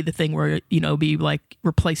 it would be the thing where, be like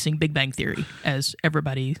replacing Big Bang Theory as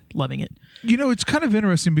everybody loving it. It's kind of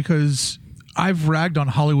interesting because I've ragged on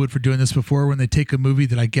Hollywood for doing this before when they take a movie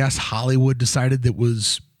that I guess Hollywood decided that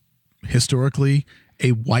was historically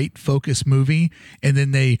a white focused movie, and then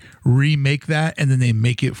they remake that, and then they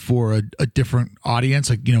make it for a different audience.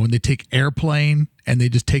 Like, when they take Airplane and they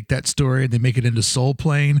just take that story and they make it into Soul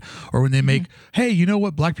Plane, or when they make, hey, you know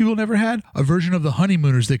what black people never had? A version of The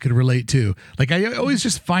Honeymooners they could relate to. Like, I always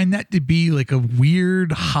just find that to be like a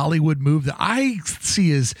weird Hollywood move that I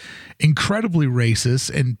see as incredibly racist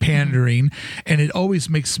and pandering, and it always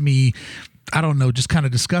makes me, I don't know, just kind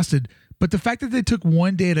of disgusted. But the fact that they took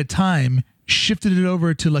One Day at a Time, shifted it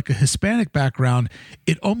over to like a Hispanic background,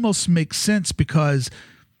 it almost makes sense because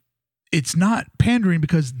it's not pandering,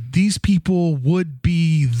 because these people would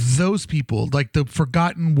be those people, like the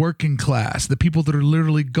forgotten working class, the people that are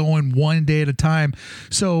literally going one day at a time.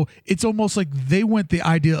 So it's almost like they went the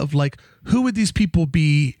idea of like, who would these people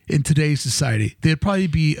be in today's society? They'd probably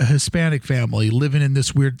be a Hispanic family living in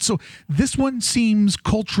this weird. So this one seems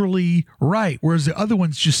culturally right, whereas the other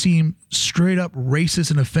ones just seem straight up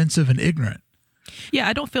racist and offensive and ignorant. Yeah,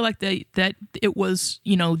 I don't feel like that it was,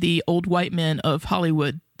 the old white men of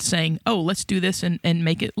Hollywood saying, oh, let's do this and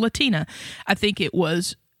make it Latina. I think it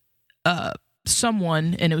was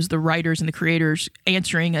someone, and it was the writers and the creators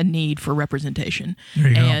answering a need for representation.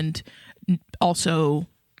 And also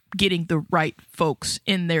getting the right folks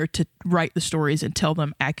in there to write the stories and tell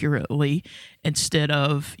them accurately, instead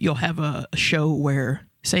of you'll have a show where,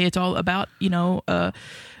 say, it's all about,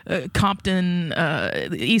 Compton,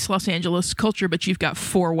 East Los Angeles culture, but you've got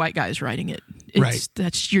 4 white guys writing it.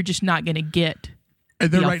 You're just not going to get.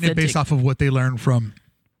 And they're writing it based off of what they learned from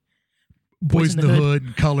Boys in the Hood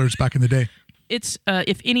and Colors back in the day. It's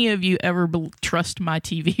if any of you ever trust my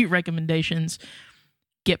TV recommendations,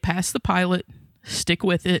 get past the pilot, stick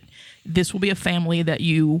with it. This will be a family that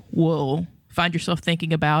you will find yourself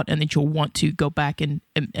thinking about, and that you'll want to go back and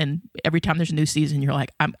every time there's a new season, you're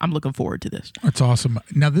like, I'm looking forward to this. That's awesome.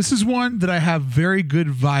 Now, this is one that I have very good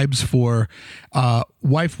vibes for.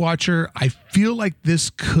 Wife Watcher, I feel like this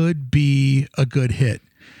could be a good hit.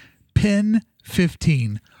 Pen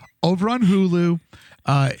 15. over on Hulu.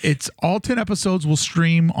 It's all 10 episodes will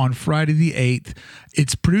stream on Friday the 8th.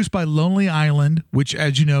 It's produced by Lonely Island, which,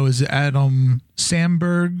 as you know, is Adam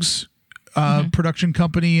Sandberg's production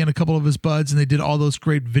company and a couple of his buds, and they did all those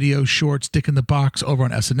great video shorts, Dick in the Box, over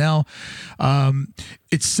on SNL.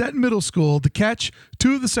 It's set in middle school. The catch,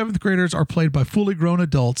 2 of the 7th graders are played by fully grown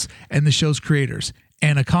adults and the show's creators,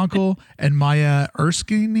 Anna Konkle and Maya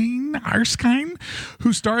Erskine,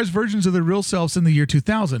 who star as versions of their real selves in the year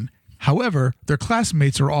 2000. However, their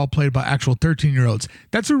classmates are all played by actual 13-year-olds.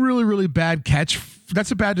 That's a really, really bad catch. That's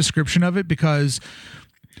a bad description of it, because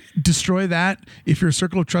destroy that. If you're a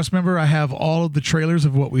Circle of Trust member, I have all of the trailers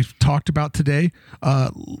of what we've talked about today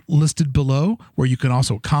listed below, where you can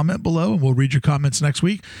also comment below, and we'll read your comments next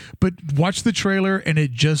week. But watch the trailer, and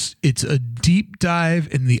it's a deep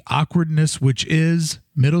dive in the awkwardness, which is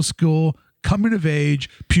middle school, coming of age,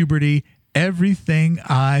 puberty, everything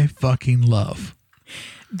I fucking love.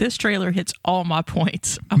 This trailer hits all my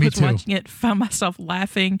points. I Me was too. watching it, found myself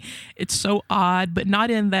laughing. It's so odd, but not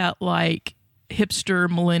in that like hipster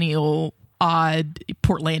millennial odd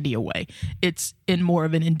Portlandia way. It's in more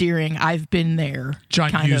of an endearing, I've been there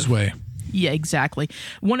John kind Hughes of way. Yeah, exactly.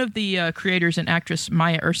 One of the creators and actress,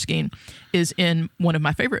 Maya Erskine, is in one of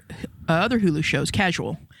my favorite other Hulu shows,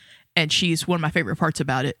 Casual, and she's one of my favorite parts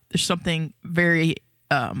about it. There's something very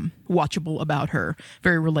watchable about her,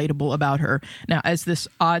 very relatable about her. Now, as this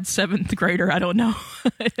odd 7th grader, I don't know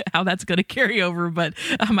how that's going to carry over, but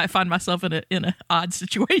I might find myself in an odd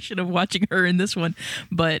situation of watching her in this one.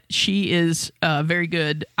 But she is very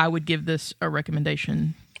good. I would give this a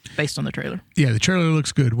recommendation based on the trailer. Yeah, the trailer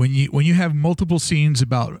looks good. When you have multiple scenes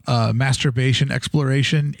about masturbation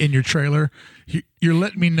exploration in your trailer, you're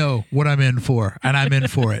letting me know what I'm in for, and I'm in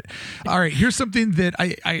for it. All right, here's something that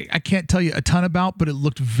I can't tell you a ton about, but it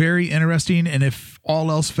looked very interesting, and if all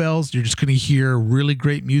else fails, you're just going to hear really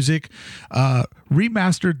great music.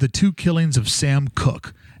 Remastered The Two Killings of Sam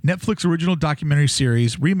Cooke. Netflix original documentary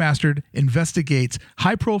series, Remastered, investigates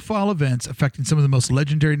high-profile events affecting some of the most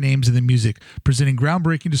legendary names in the music, presenting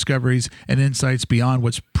groundbreaking discoveries and insights beyond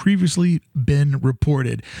what's previously been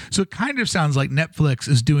reported. So it kind of sounds like Netflix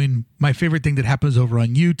is doing my favorite thing that happens over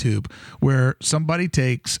on YouTube, where somebody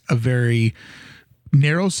takes a very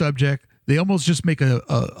narrow subject, they almost just make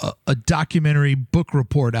a documentary book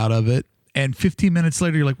report out of it, and 15 minutes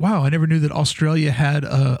later, you're like, wow, I never knew that Australia had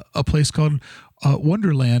a place called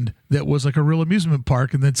Wonderland that was like a real amusement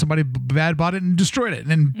park, and then somebody bad bought it and destroyed it. And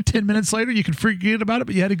then 10 minutes later, you can forget about it,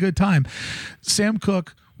 but you had a good time. Sam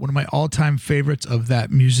Cooke, one of my all-time favorites of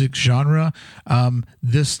that music genre.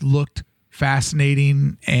 This looked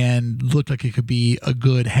fascinating and looked like it could be a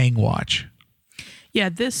good hang watch. Yeah,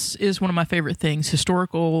 this is one of my favorite things.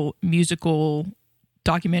 Historical, musical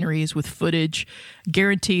documentaries with footage.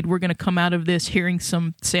 Guaranteed we're going to come out of this hearing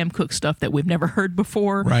some Sam Cooke stuff that we've never heard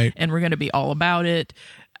before. Right. And we're going to be all about it.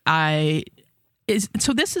 So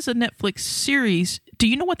this is a Netflix series. Do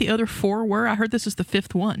you know what the other 4 were? I heard this is the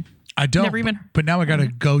 5th one. I don't, but now I got to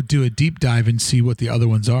go do a deep dive and see what the other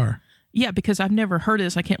ones are. Yeah, because I've never heard of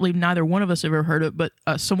this. I can't believe neither one of us have ever heard of it,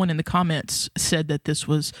 but someone in the comments said that this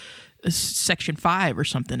was section 5 or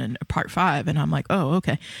something, and part 5, and I'm like, oh,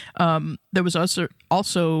 okay. There was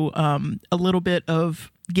also a little bit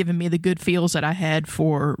of giving me the good feels that I had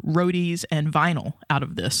for Roadies and Vinyl out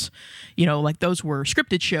of this. You know, like those were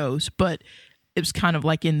scripted shows, but it was kind of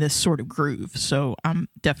like in this sort of groove. So I'm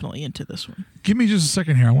definitely into this one. Give me just a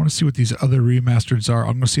second here. I want to see what these other remasters are.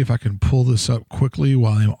 I'm going to see if I can pull this up quickly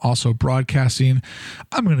while I'm also broadcasting.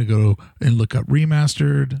 I'm going to go and look up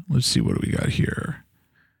Remastered. Let's see, what do we got here?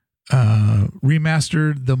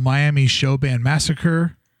 Remastered The Miami Show Band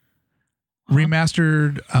Massacre.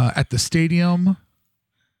 Remastered at the Stadium.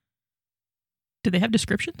 Do they have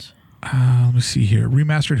descriptions? Let me see here.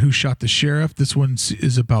 Remastered Who Shot the Sheriff. This one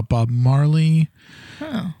is about Bob Marley.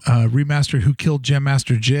 Oh. Remastered Who Killed Jam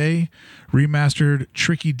Master Jay. Remastered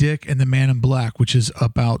Tricky Dick and the Man in Black, which is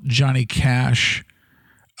about Johnny Cash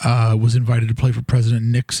was invited to play for President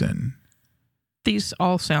Nixon. These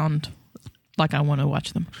all sound like I want to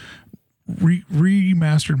watch them.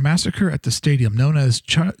 Remastered Massacre at the Stadium, known as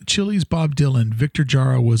Chili's Bob Dylan. Victor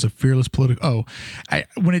Jara was a fearless political.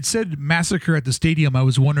 When it said Massacre at the Stadium, I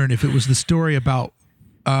was wondering if it was the story about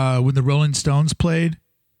when the Rolling Stones played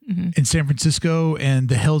in San Francisco and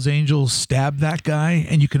the Hells Angels stabbed that guy,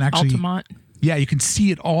 and you can actually Altamont. Yeah, you can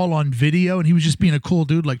see it all on video, and he was just being a cool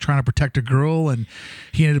dude, like trying to protect a girl, and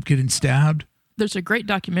he ended up getting stabbed. There's a great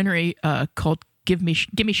documentary called Give Me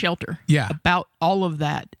Shelter. Yeah. About all of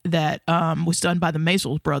that was done by the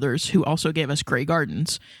Maisel brothers, who also gave us Grey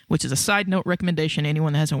Gardens, which is a side note recommendation.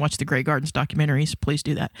 Anyone that hasn't watched the Grey Gardens documentaries, please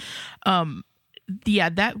do that. yeah,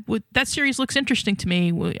 that series looks interesting to me.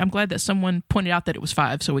 I'm glad that someone pointed out that it was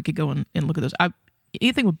 5, so we could go and look at those.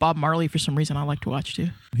 Anything with Bob Marley, for some reason, I like to watch too.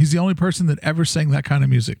 He's the only person that ever sang that kind of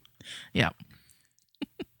music. Yeah.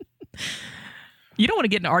 You don't want to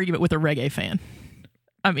get in an argument with a reggae fan.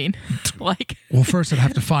 I mean, like. Well, first I'd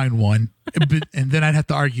have to find one, and then I'd have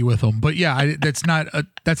to argue with them. But yeah, that's not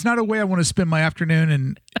a way I want to spend my afternoon.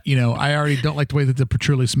 And I already don't like the way that the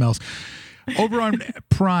patchouli smells. Over on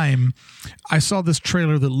Prime, I saw this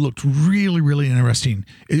trailer that looked really, really interesting.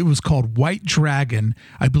 It was called White Dragon.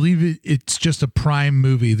 I believe it's just a Prime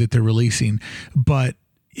movie that they're releasing, but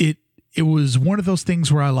it was one of those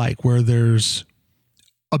things where there's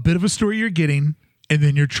a bit of a story you're getting, and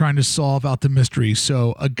then you're trying to solve out the mystery.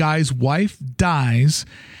 So a guy's wife dies,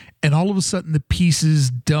 and all of a sudden the pieces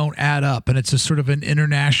don't add up, and it's a sort of an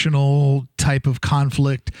international type of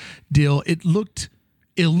conflict deal. It looked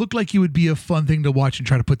like it would be a fun thing to watch and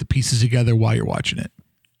try to put the pieces together while you're watching it.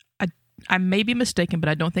 I may be mistaken, but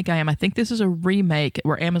I don't think I am. I think this is a remake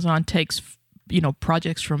where Amazon takes,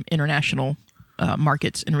 projects from international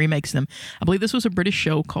markets and remakes them. I believe this was a British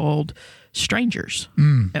show called Strangers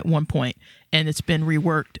at one point, and it's been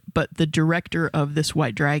reworked. But the director of this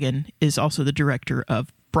White Dragon is also the director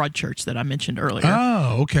of Broadchurch that I mentioned earlier.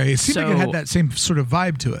 Oh, okay. It seemed like it had that same sort of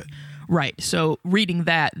vibe to it. Right. So reading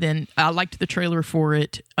that, then I liked the trailer for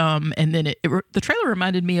it. And then the trailer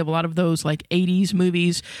reminded me of a lot of those like 80s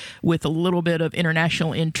movies with a little bit of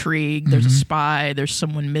international intrigue. There's a spy, there's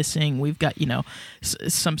someone missing. We've got,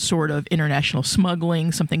 some sort of international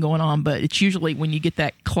smuggling, something going on. But it's usually when you get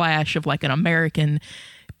that clash of like an American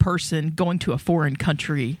person going to a foreign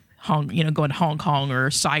country, going to Hong Kong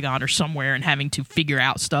or Saigon or somewhere and having to figure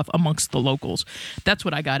out stuff amongst the locals. That's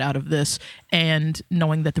what I got out of this. And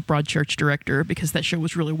knowing that the Broadchurch director, because that show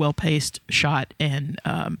was really well paced, shot, and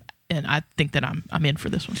I think that I'm in for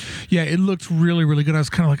this one. Yeah, it looked really, really good. I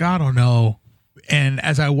was kind of like, I don't know. And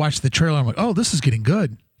as I watched the trailer, I'm like, oh, this is getting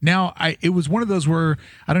good. Now, it was one of those where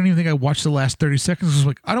I don't even think I watched the last 30 seconds. I was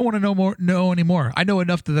like, I don't want to know anymore. I know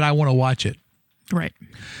enough that I want to watch it. Right.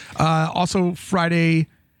 Also, Friday,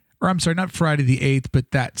 or I'm sorry, not Friday the 8th,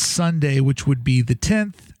 but that Sunday, which would be the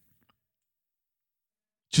 10th.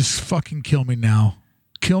 Just fucking kill me now.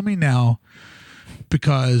 Kill me now,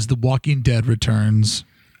 because The Walking Dead returns,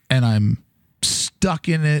 and I'm stuck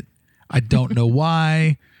in it. I don't know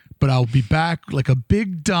why, but I'll be back like a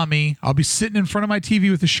big dummy. I'll be sitting in front of my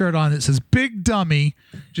TV with a shirt on that says Big Dummy,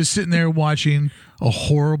 just sitting there watching a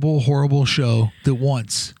horrible, horrible show that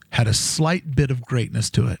once had a slight bit of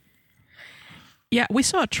greatness to it. Yeah, we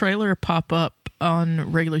saw a trailer pop up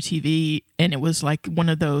on regular TV, and it was like one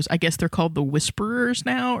of those, I guess they're called the Whisperers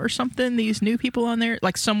now or something, these new people on there.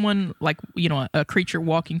 Like someone, like, a creature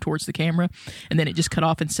walking towards the camera, and then it just cut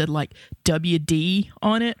off and said like WD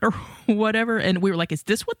on it or whatever. And we were like, is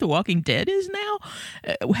this what The Walking Dead is now?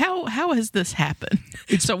 How has this happened?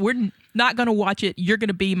 So we're not going to watch it. You're going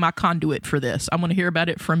to be my conduit for this. I'm going to hear about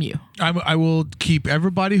it from you. I will keep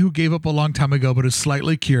everybody who gave up a long time ago but is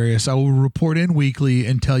slightly curious. I will report in weekly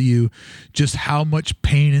and tell you just how much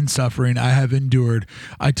pain and suffering I have endured.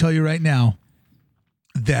 I tell you right now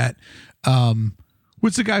that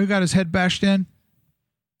what's the guy who got his head bashed in?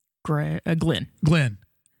 Glenn.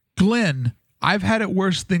 Glenn. I've had it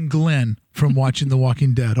worse than Glenn from watching The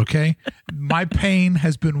Walking Dead, okay? My pain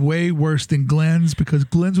has been way worse than Glenn's, because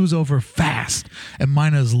Glenn's was over fast and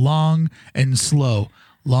mine is long and slow.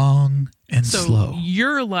 Long and slow.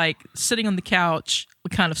 You're like sitting on the couch,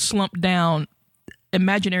 kind of slumped down.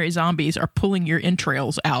 Imaginary zombies are pulling your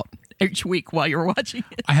entrails out each week while you're watching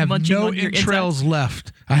it. I have no entrails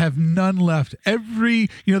left. I have none left.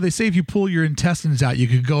 They say if you pull your intestines out, you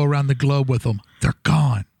could go around the globe with them. They're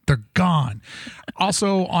gone. They're gone.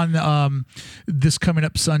 Also on this coming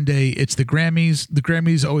up Sunday, it's the Grammys. The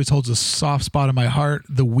Grammys always holds a soft spot in my heart.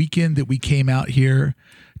 The weekend that we came out here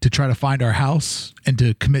to try to find our house and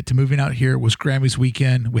to commit to moving out here was Grammys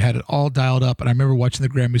weekend. We had it all dialed up, and I remember watching the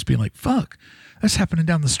Grammys being like, fuck, that's happening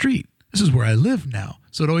down the street. This is where I live now.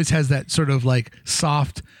 So it always has that sort of like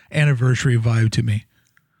soft anniversary vibe to me.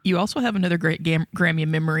 You also have another great Grammy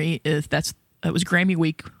memory. It was Grammy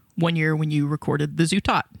week one year when you recorded the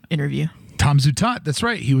Zutat interview. Tom Zutat, that's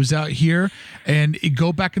right. He was out here, and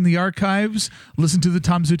go back in the archives, listen to the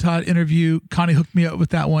Tom Zutat interview. Connie hooked me up with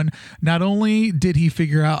that one. Not only did he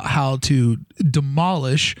figure out how to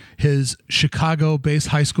demolish his Chicago-based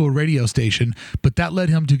high school radio station, but that led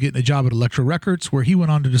him to getting a job at Elektra Records, where he went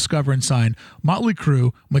on to discover and sign Motley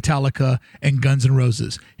Crue, Metallica, and Guns N'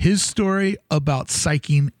 Roses. His story about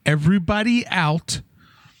psyching everybody out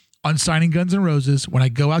on Signing Guns N' Roses, when I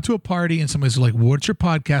go out to a party and somebody's like, what's your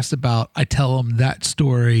podcast about? I tell them that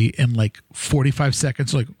story in like 45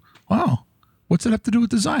 seconds. Like, wow, what's it have to do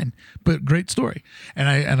with design? But great story. And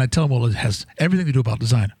I tell them, well, it has everything to do about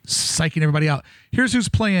design. Psyching everybody out. Here's who's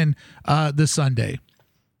playing this Sunday.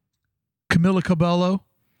 Camila Cabello.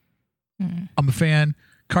 I'm a fan.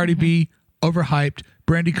 Cardi B, overhyped.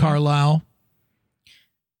 Brandi Carlile.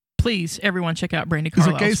 Please, everyone, check out Brandi Is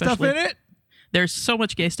Carlile. there gay stuff in it? There's so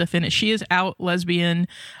much gay stuff in it. She is out lesbian,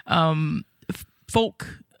 folk,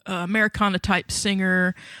 Americana type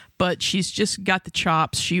singer, but she's just got the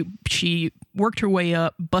chops. She worked her way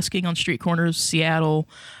up, busking on street corners, Seattle,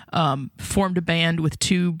 formed a band with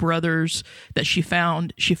two brothers that she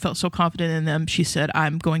found. She felt so confident in them. She said,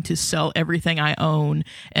 I'm going to sell everything I own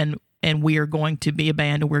and we are going to be a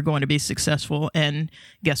band and we're going to be successful. And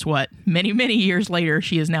guess what? Many, many years later,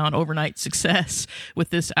 she is now an overnight success with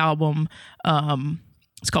this album.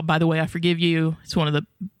 It's called By the Way, I Forgive You. It's one of the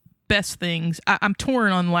best things. I'm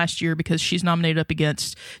torn on last year because she's nominated up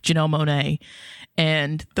against Janelle Monáe.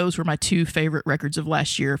 And those were my two favorite records of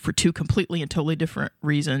last year for two completely and totally different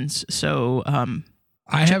reasons. So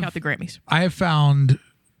check out the Grammys. I have found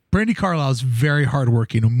Brandi Carlile is very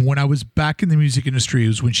hardworking. And when I was back in the music industry, it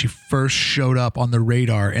was when she first showed up on the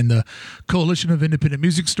radar, and the Coalition of Independent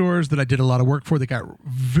Music Stores that I did a lot of work for, they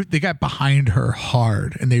got behind her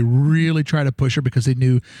hard, and they really tried to push her because they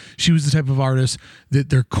knew she was the type of artist that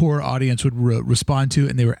their core audience would respond to,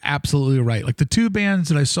 and they were absolutely right. Like the two bands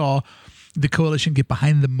that I saw the Coalition get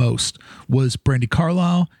behind the most was Brandi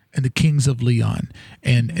Carlile and the Kings of Leon,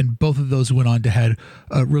 and both of those went on to have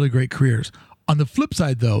really great careers. On the flip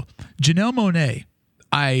side, though, Janelle Monáe,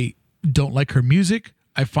 I don't like her music.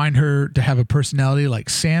 I find her to have a personality like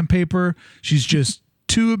sandpaper. She's just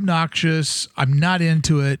too obnoxious. I'm not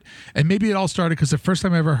into it. And maybe it all started because the first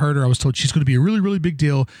time I ever heard her, I was told she's going to be a really, really big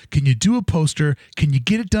deal. Can you do a poster? Can you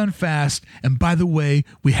get it done fast? And by the way,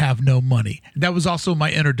 we have no money. That was also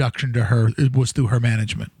my introduction to her. It was through her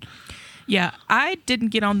management. Yeah, I didn't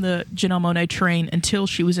get on the Janelle Monáe train until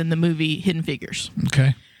she was in the movie Hidden Figures.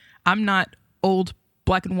 Okay. I'm not old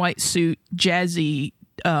black and white suit, jazzy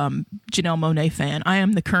Janelle Monáe fan. I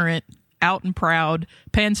am the current out and proud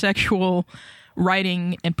pansexual,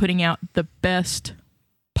 writing and putting out the best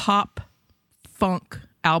pop funk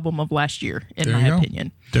album of last year, in my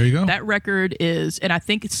opinion. There you go. That record is, and I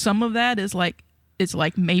think some of that is like, it's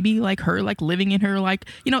like maybe like her, like living in her, like,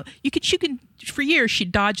 you know, you can for years she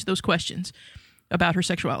dodged those questions about her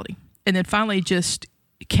sexuality, and then finally just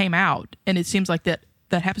came out. And it seems like that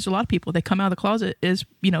happens to a lot of people. They come out of the closet as,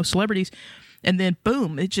 you know, celebrities, and then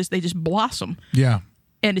boom, they just blossom. Yeah.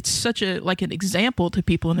 And it's such a like an example to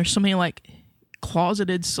people. And there's so many like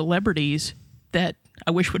closeted celebrities that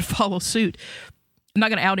I wish would follow suit. I'm not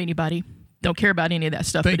going to out anybody. Don't care about any of that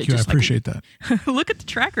stuff. Thank you. I appreciate that. Look at the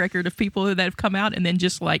track record of people that have come out and then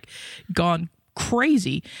just like gone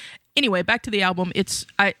crazy. Anyway, back to the album.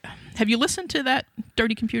 Have you listened to that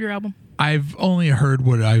Dirty Computer album? I've only heard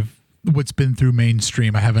what's been through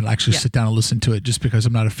mainstream. I haven't actually sit down and listened to it just because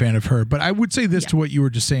I'm not a fan of her. But I would say this to what you were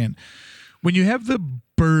just saying. When you have the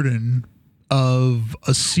burden of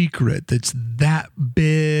a secret that's that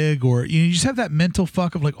big, or you just have that mental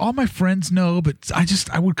fuck of like, all my friends know, but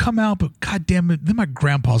I would come out, but God damn it, then my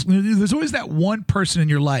grandpa's. There's always that one person in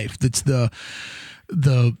your life that's the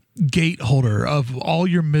gate holder of all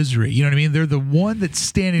your misery. You know what I mean? They're the one that's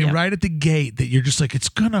standing right at the gate that you're just like, it's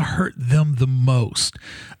going to hurt them the most.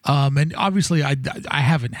 And obviously I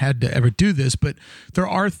haven't had to ever do this, but there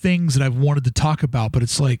are things that I've wanted to talk about, but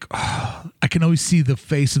it's like, I can always see the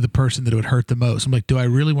face of the person that it would hurt the most. I'm like, do I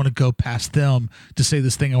really want to go past them to say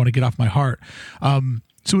this thing I want to get off my heart?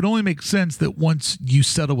 So it only makes sense that once you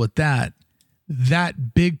settle with that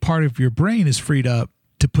big part of your brain is freed up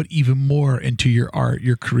to put even more into your art,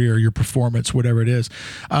 your career, your performance, whatever it is.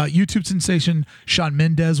 YouTube sensation Shawn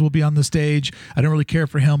Mendes will be on the stage. I don't really care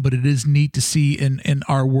for him, but it is neat to see in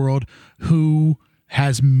our world who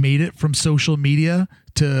has made it from social media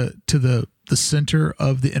to the center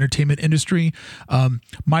of the entertainment industry.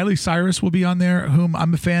 Miley Cyrus will be on there, whom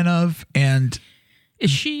I'm a fan of. And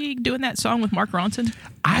is she doing that song with Mark Ronson?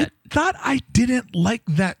 I thought I didn't like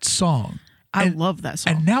that song. I love that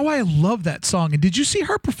song. And now I love that song. And did you see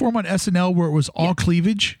her perform on SNL where it was all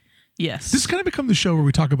cleavage? Yes. This has kind of become the show where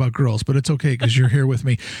we talk about girls, but it's okay because you're here with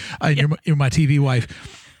me. You're my TV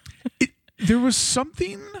wife. There was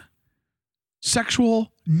something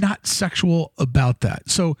sexual, not sexual about that.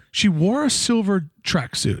 So she wore a silver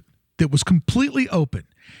tracksuit that was completely open.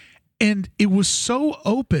 And it was so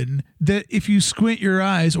open that if you squint your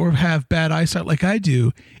eyes or have bad eyesight like I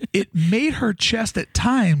do, it made her chest at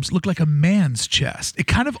times look like a man's chest. It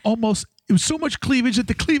kind of almost, it was so much cleavage that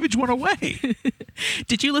the cleavage went away.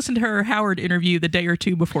 Did you listen to her Howard interview the day or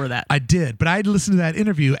two before that? I did, but I had listened to that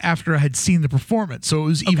interview after I had seen the performance. So it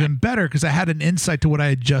was even better because I had an insight to what I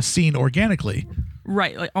had just seen organically.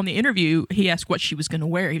 Right. Like on the interview, he asked what she was going to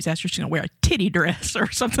wear. He was asked if she was going to wear a titty dress or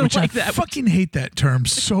something Which like I that. fucking hate that term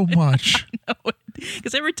so much.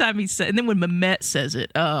 Because every time he said, and then when Mamet says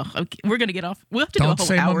it, okay, we're going to get off. We'll have to Don't do a whole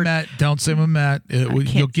say Howard. Mamet. Don't say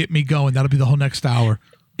Mamet. You'll get me going. That'll be the whole next hour.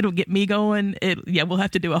 It'll get me going. We'll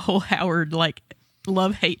have to do a whole Howard like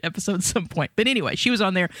love-hate episode at some point. But anyway, she was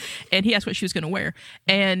on there, and he asked what she was going to wear,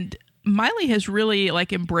 and Miley has really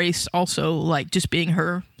like embraced also like just being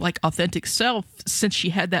her like authentic self since she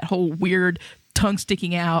had that whole weird tongue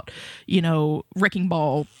sticking out, wrecking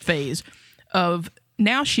ball phase of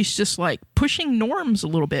now she's just like pushing norms a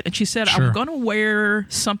little bit. And she said, Sure. I'm going to wear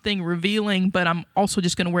something revealing, but I'm also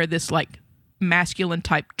just going to wear this like masculine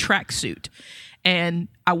type tracksuit. And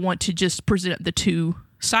I want to just present the two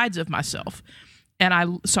sides of myself. And I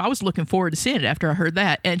was looking forward to seeing it after I heard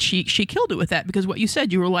that. And she killed it with that because what you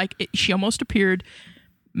said, you were like, she almost appeared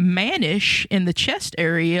mannish in the chest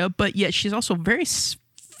area, but yet she's also very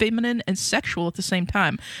feminine and sexual at the same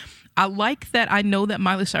time. I like that. I know that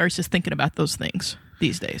Miley Cyrus is thinking about those things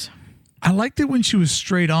these days. I liked it when she was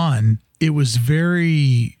straight on. It was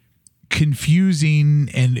very confusing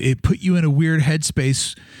and it put you in a weird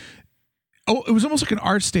headspace. Oh, it was almost like an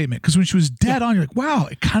art statement because when she was dead on, you're like, wow,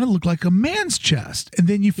 it kind of looked like a man's chest. And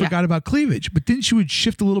then you forgot about cleavage. But then she would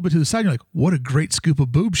shift a little bit to the side. And you're like, what a great scoop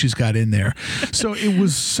of boob she's got in there. So it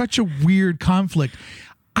was such a weird conflict.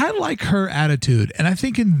 I like her attitude. And I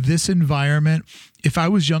think in this environment, if I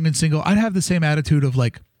was young and single, I'd have the same attitude of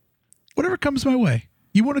like, whatever comes my way.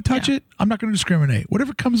 You want to touch it? I'm not going to discriminate.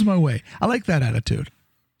 Whatever comes my way. I like that attitude.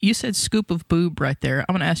 You said scoop of boob right there.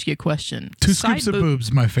 I'm going to ask you a question. Two scoops of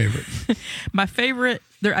boobs, my favorite. My favorite,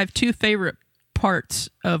 I have two favorite parts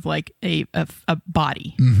of like a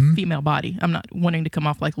body, female body. I'm not wanting to come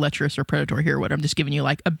off like lecherous or predatory here or what. I'm just giving you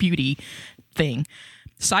like a beauty thing.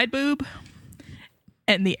 Side boob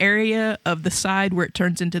and the area of the side where it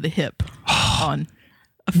turns into the hip on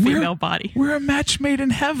a female body. We're a match made in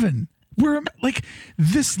heaven. We're like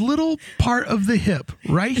this little part of the hip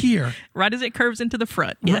right here. Right as it curves into the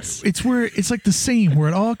front. Yes. It's where it's like the seam where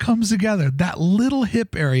it all comes together. That little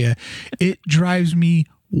hip area, it drives me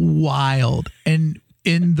wild. And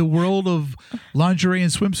in the world of lingerie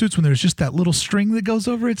and swimsuits, when there's just that little string that goes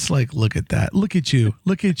over, it's like, look at that. Look at you.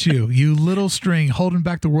 Look at you. You little string holding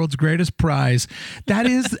back the world's greatest prize. That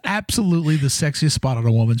is absolutely the sexiest spot on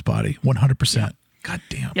a woman's body. 100%. Yeah. God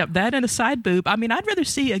damn. Yep, that and a side boob. I mean, I'd rather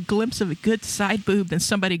see a glimpse of a good side boob than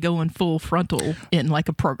somebody going full frontal in like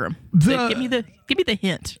a program. Give me the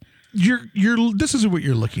hint. This is what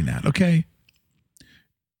you're looking at, okay?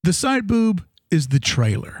 The side boob is the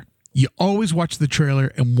trailer. You always watch the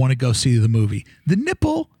trailer and want to go see the movie. The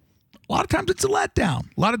nipple, a lot of times it's a letdown.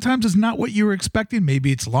 A lot of times it's not what you were expecting.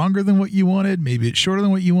 Maybe it's longer than what you wanted. Maybe it's shorter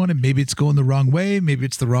than what you wanted. Maybe it's going the wrong way. Maybe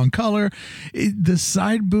it's the wrong color. The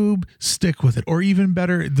side boob, stick with it. Or even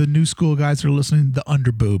better, the new school guys that are listening, the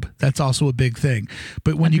under boob. That's also a big thing.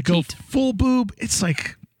 But when you go full boob, it's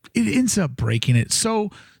like it ends up breaking it. So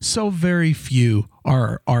very few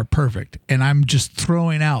are perfect. And I'm just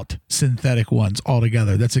throwing out synthetic ones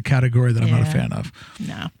altogether. That's a category that I'm not a fan of.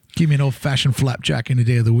 No. Give me an old-fashioned flapjack any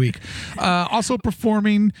day of the week. Also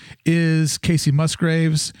performing is Casey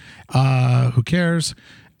Musgraves. Who cares?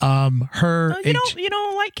 You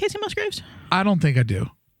don't like Casey Musgraves? I don't think I do,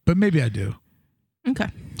 but maybe I do. Okay.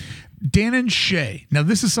 Dan and Shay. Now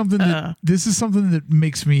this is something that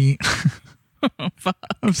makes me. Fuck.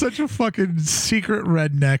 I'm such a fucking secret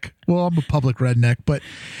redneck. Well, I'm a public redneck, but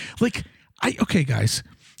like, okay, guys,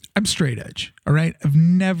 I'm straight edge. All right, I've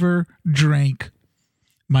never drank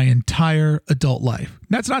my entire adult life.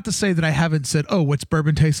 That's not to say that I haven't said, oh, what's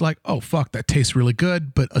bourbon taste like? Oh, fuck, that tastes really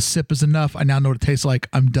good, but a sip is enough. I now know what it tastes like.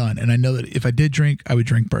 I'm done. And I know that if I did drink, I would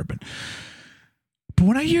drink bourbon. But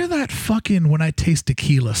when I hear that fucking When I Taste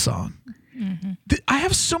Tequila song, I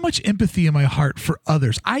have so much empathy in my heart for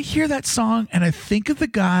others. I hear that song and I think of the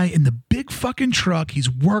guy in the big fucking truck. He's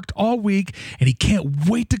worked all week and he can't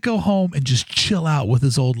wait to go home and just chill out with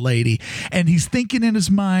his old lady. And he's thinking in his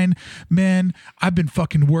mind, man, I've been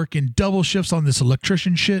fucking working double shifts on this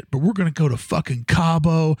electrician shit, but we're going to go to fucking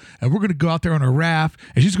Cabo and we're going to go out there on a raft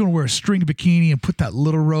and she's going to wear a string bikini and put that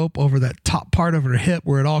little rope over that top part of her hip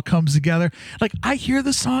where it all comes together. Like, I hear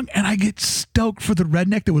the song and I get stoked for the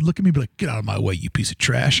redneck that would look at me and be like, get out of my way, you piece of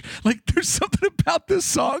trash. Like, there's something about this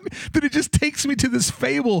song that it just takes me to this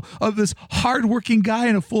fable of this hardworking guy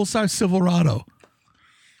in a full-size Silverado.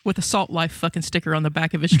 With a Salt Life fucking sticker on the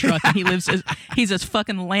back of his truck, and he's as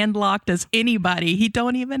fucking landlocked as anybody. He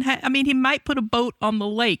don't even have. I mean, he might put a boat on the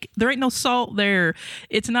lake. There ain't no salt there.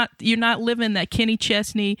 It's not. You're not living that Kenny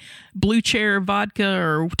Chesney Blue Chair vodka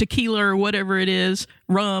or tequila or whatever it is,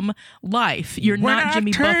 rum life. You're not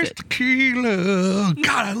Jimmy Buffett. Tequila.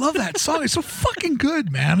 God, I love that song. It's so fucking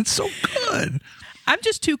good, man. It's so good. I'm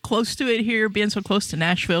just too close to it here, being so close to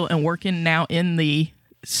Nashville and working now in the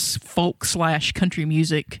folk / country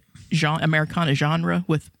music genre, Americana genre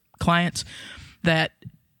with clients that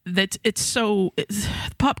it's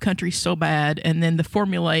pop country's so bad, and then the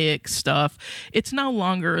formulaic stuff, it's no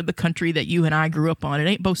longer the country that you and I grew up on. It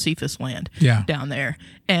ain't Bocephus land down there,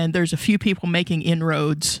 and there's a few people making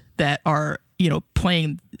inroads that are, you know,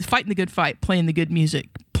 fighting the good fight, playing the good music,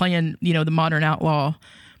 playing, you know, the modern outlaw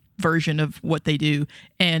version of what they do.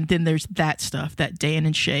 And then there's that stuff, that Dan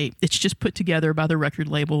and Shay, it's just put together by the record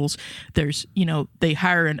labels. There's, you know, they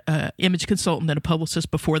hire an image consultant and a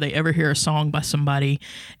publicist before they ever hear a song by somebody,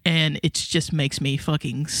 and it just makes me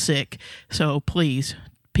fucking sick. So please,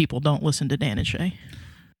 people, don't listen to Dan and Shay.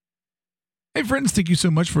 Hey friends, thank you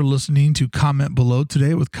so much for listening to Comment Below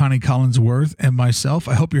today with Connie Collinsworth and myself.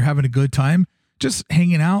 I hope you're having a good time just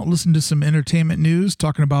hanging out, listening to some entertainment news,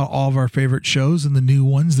 talking about all of our favorite shows and the new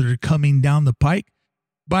ones that are coming down the pike.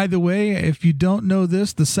 By the way, if you don't know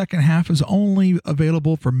this, the second half is only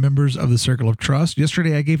available for members of the Circle of Trust.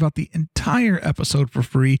 Yesterday, I gave out the entire episode for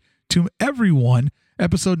free to everyone,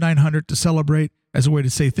 episode 900, to celebrate as a way to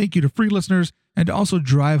say thank you to free listeners and to also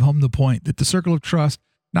drive home the point that the Circle of Trust,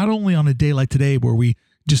 not only on a day like today where we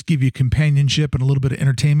just give you companionship and a little bit of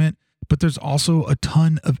entertainment, but there's also a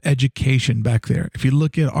ton of education back there. If you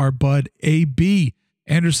look at our bud AB,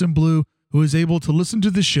 Anderson Blue, who is able to listen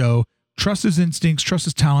to the show, trust his instincts, trust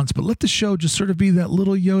his talents, but let the show just sort of be that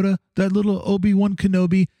little Yoda, that little Obi-Wan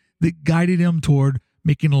Kenobi that guided him toward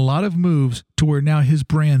making a lot of moves to where now his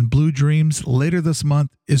brand, Blue Dreams, later this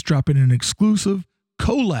month is dropping an exclusive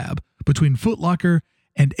collab between Foot Locker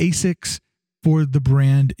and ASICS for the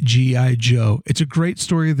brand G.I. Joe. It's a great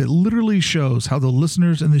story that literally shows how the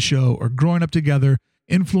listeners in the show are growing up together,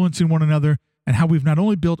 influencing one another, and how we've not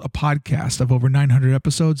only built a podcast of over 900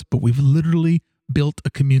 episodes, but we've literally built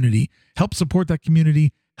a community. Help support that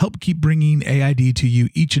community. Help keep bringing AID to you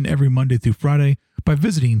each and every Monday through Friday by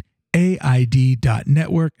visiting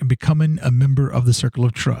AID.network and becoming a member of the Circle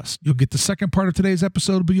of Trust. You'll get the second part of today's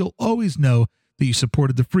episode, but you'll always know that you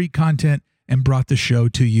supported the free content and brought the show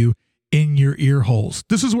to you in your ear holes.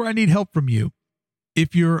 This is where I need help from you.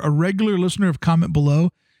 If you're a regular listener of Comment Below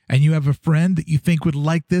and you have a friend that you think would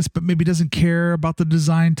like this, but maybe doesn't care about the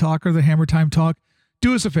design talk or the Hammer Time talk,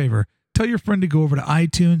 do us a favor. Tell your friend to go over to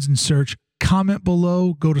iTunes and search Comment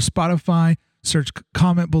Below. Go to Spotify, search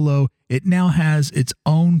Comment Below. It now has its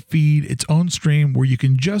own feed, its own stream where you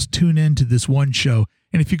can just tune in to this one show.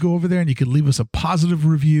 And if you go over there and you can leave us a positive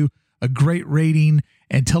review, a great rating,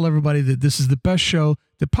 and tell everybody that this is the best show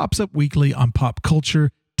that pops up weekly on pop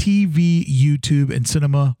culture, TV, YouTube, and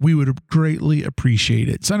cinema, we would greatly appreciate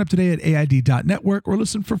it. Sign up today at AID.network or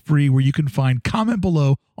listen for free where you can find Comment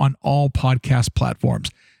Below on all podcast platforms.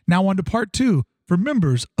 Now on to part 2 for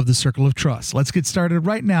members of the Circle of Trust. Let's get started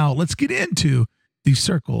right now. Let's get into the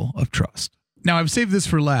Circle of Trust. Now, I've saved this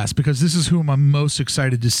for last because this is whom I'm most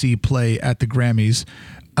excited to see play at the Grammys.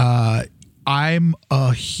 I'm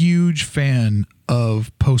a huge fan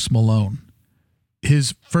of Post Malone.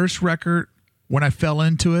 His first record, when I fell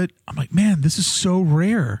into it, I'm like, man, this is so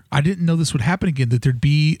rare. I didn't know this would happen again, that there'd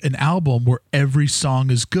be an album where every song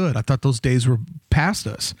is good. I thought those days were past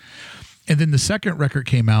us. And then the second record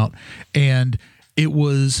came out and it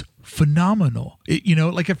was phenomenal. It, you know,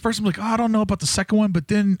 like at first I'm like, oh, I don't know about the second one, but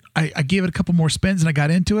then I gave it a couple more spins and I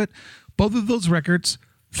got into it. Both of those records,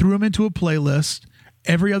 threw them into a playlist.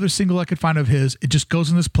 Every other single I could find of his, it just goes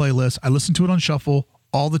in this playlist. I listen to it on shuffle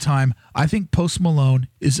all the time. I think Post Malone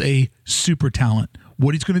is a super talent.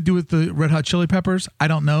 What he's going to do with the Red Hot Chili Peppers, I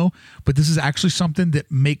don't know, but this is actually something that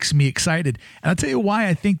makes me excited. And I'll tell you why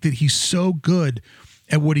I think that he's so good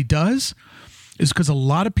at what he does is because a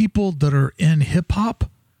lot of people that are in hip hop,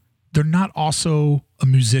 they're not also a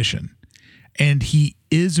musician. And he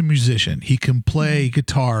is a musician. He can play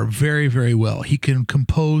guitar very, very well. He can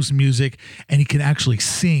compose music and he can actually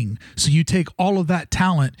sing. So you take all of that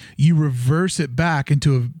talent, you reverse it back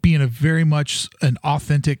into being a very much an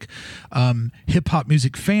authentic hip hop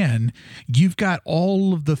music fan. You've got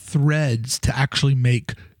all of the threads to actually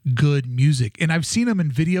make good music. And I've seen him in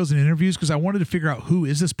videos and interviews because I wanted to figure out who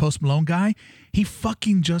is this Post Malone guy. He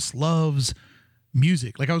fucking just loves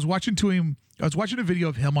music. Like I was watching a video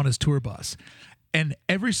of him on his tour bus, and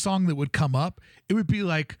every song that would come up, it would be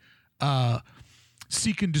like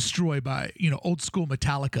Seek and Destroy by, old school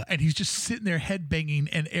Metallica. And he's just sitting there headbanging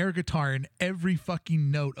and air guitar in every fucking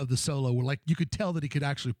note of the solo where like you could tell that he could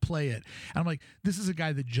actually play it. And I'm like, this is a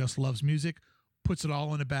guy that just loves music, puts it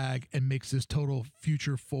all in a bag and makes this total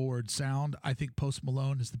future forward sound. I think Post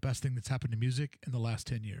Malone is the best thing that's happened to music in the last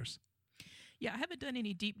 10 years. Yeah, I haven't done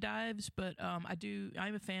any deep dives, but I'm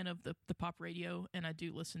a fan of the pop radio, and I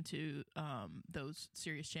do listen to those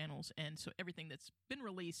Sirius channels, and so everything that's been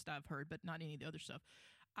released I've heard, but not any of the other stuff.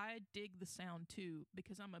 I dig the sound too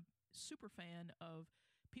because I'm a super fan of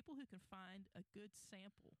people who can find a good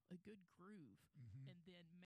sample, a good groove, and then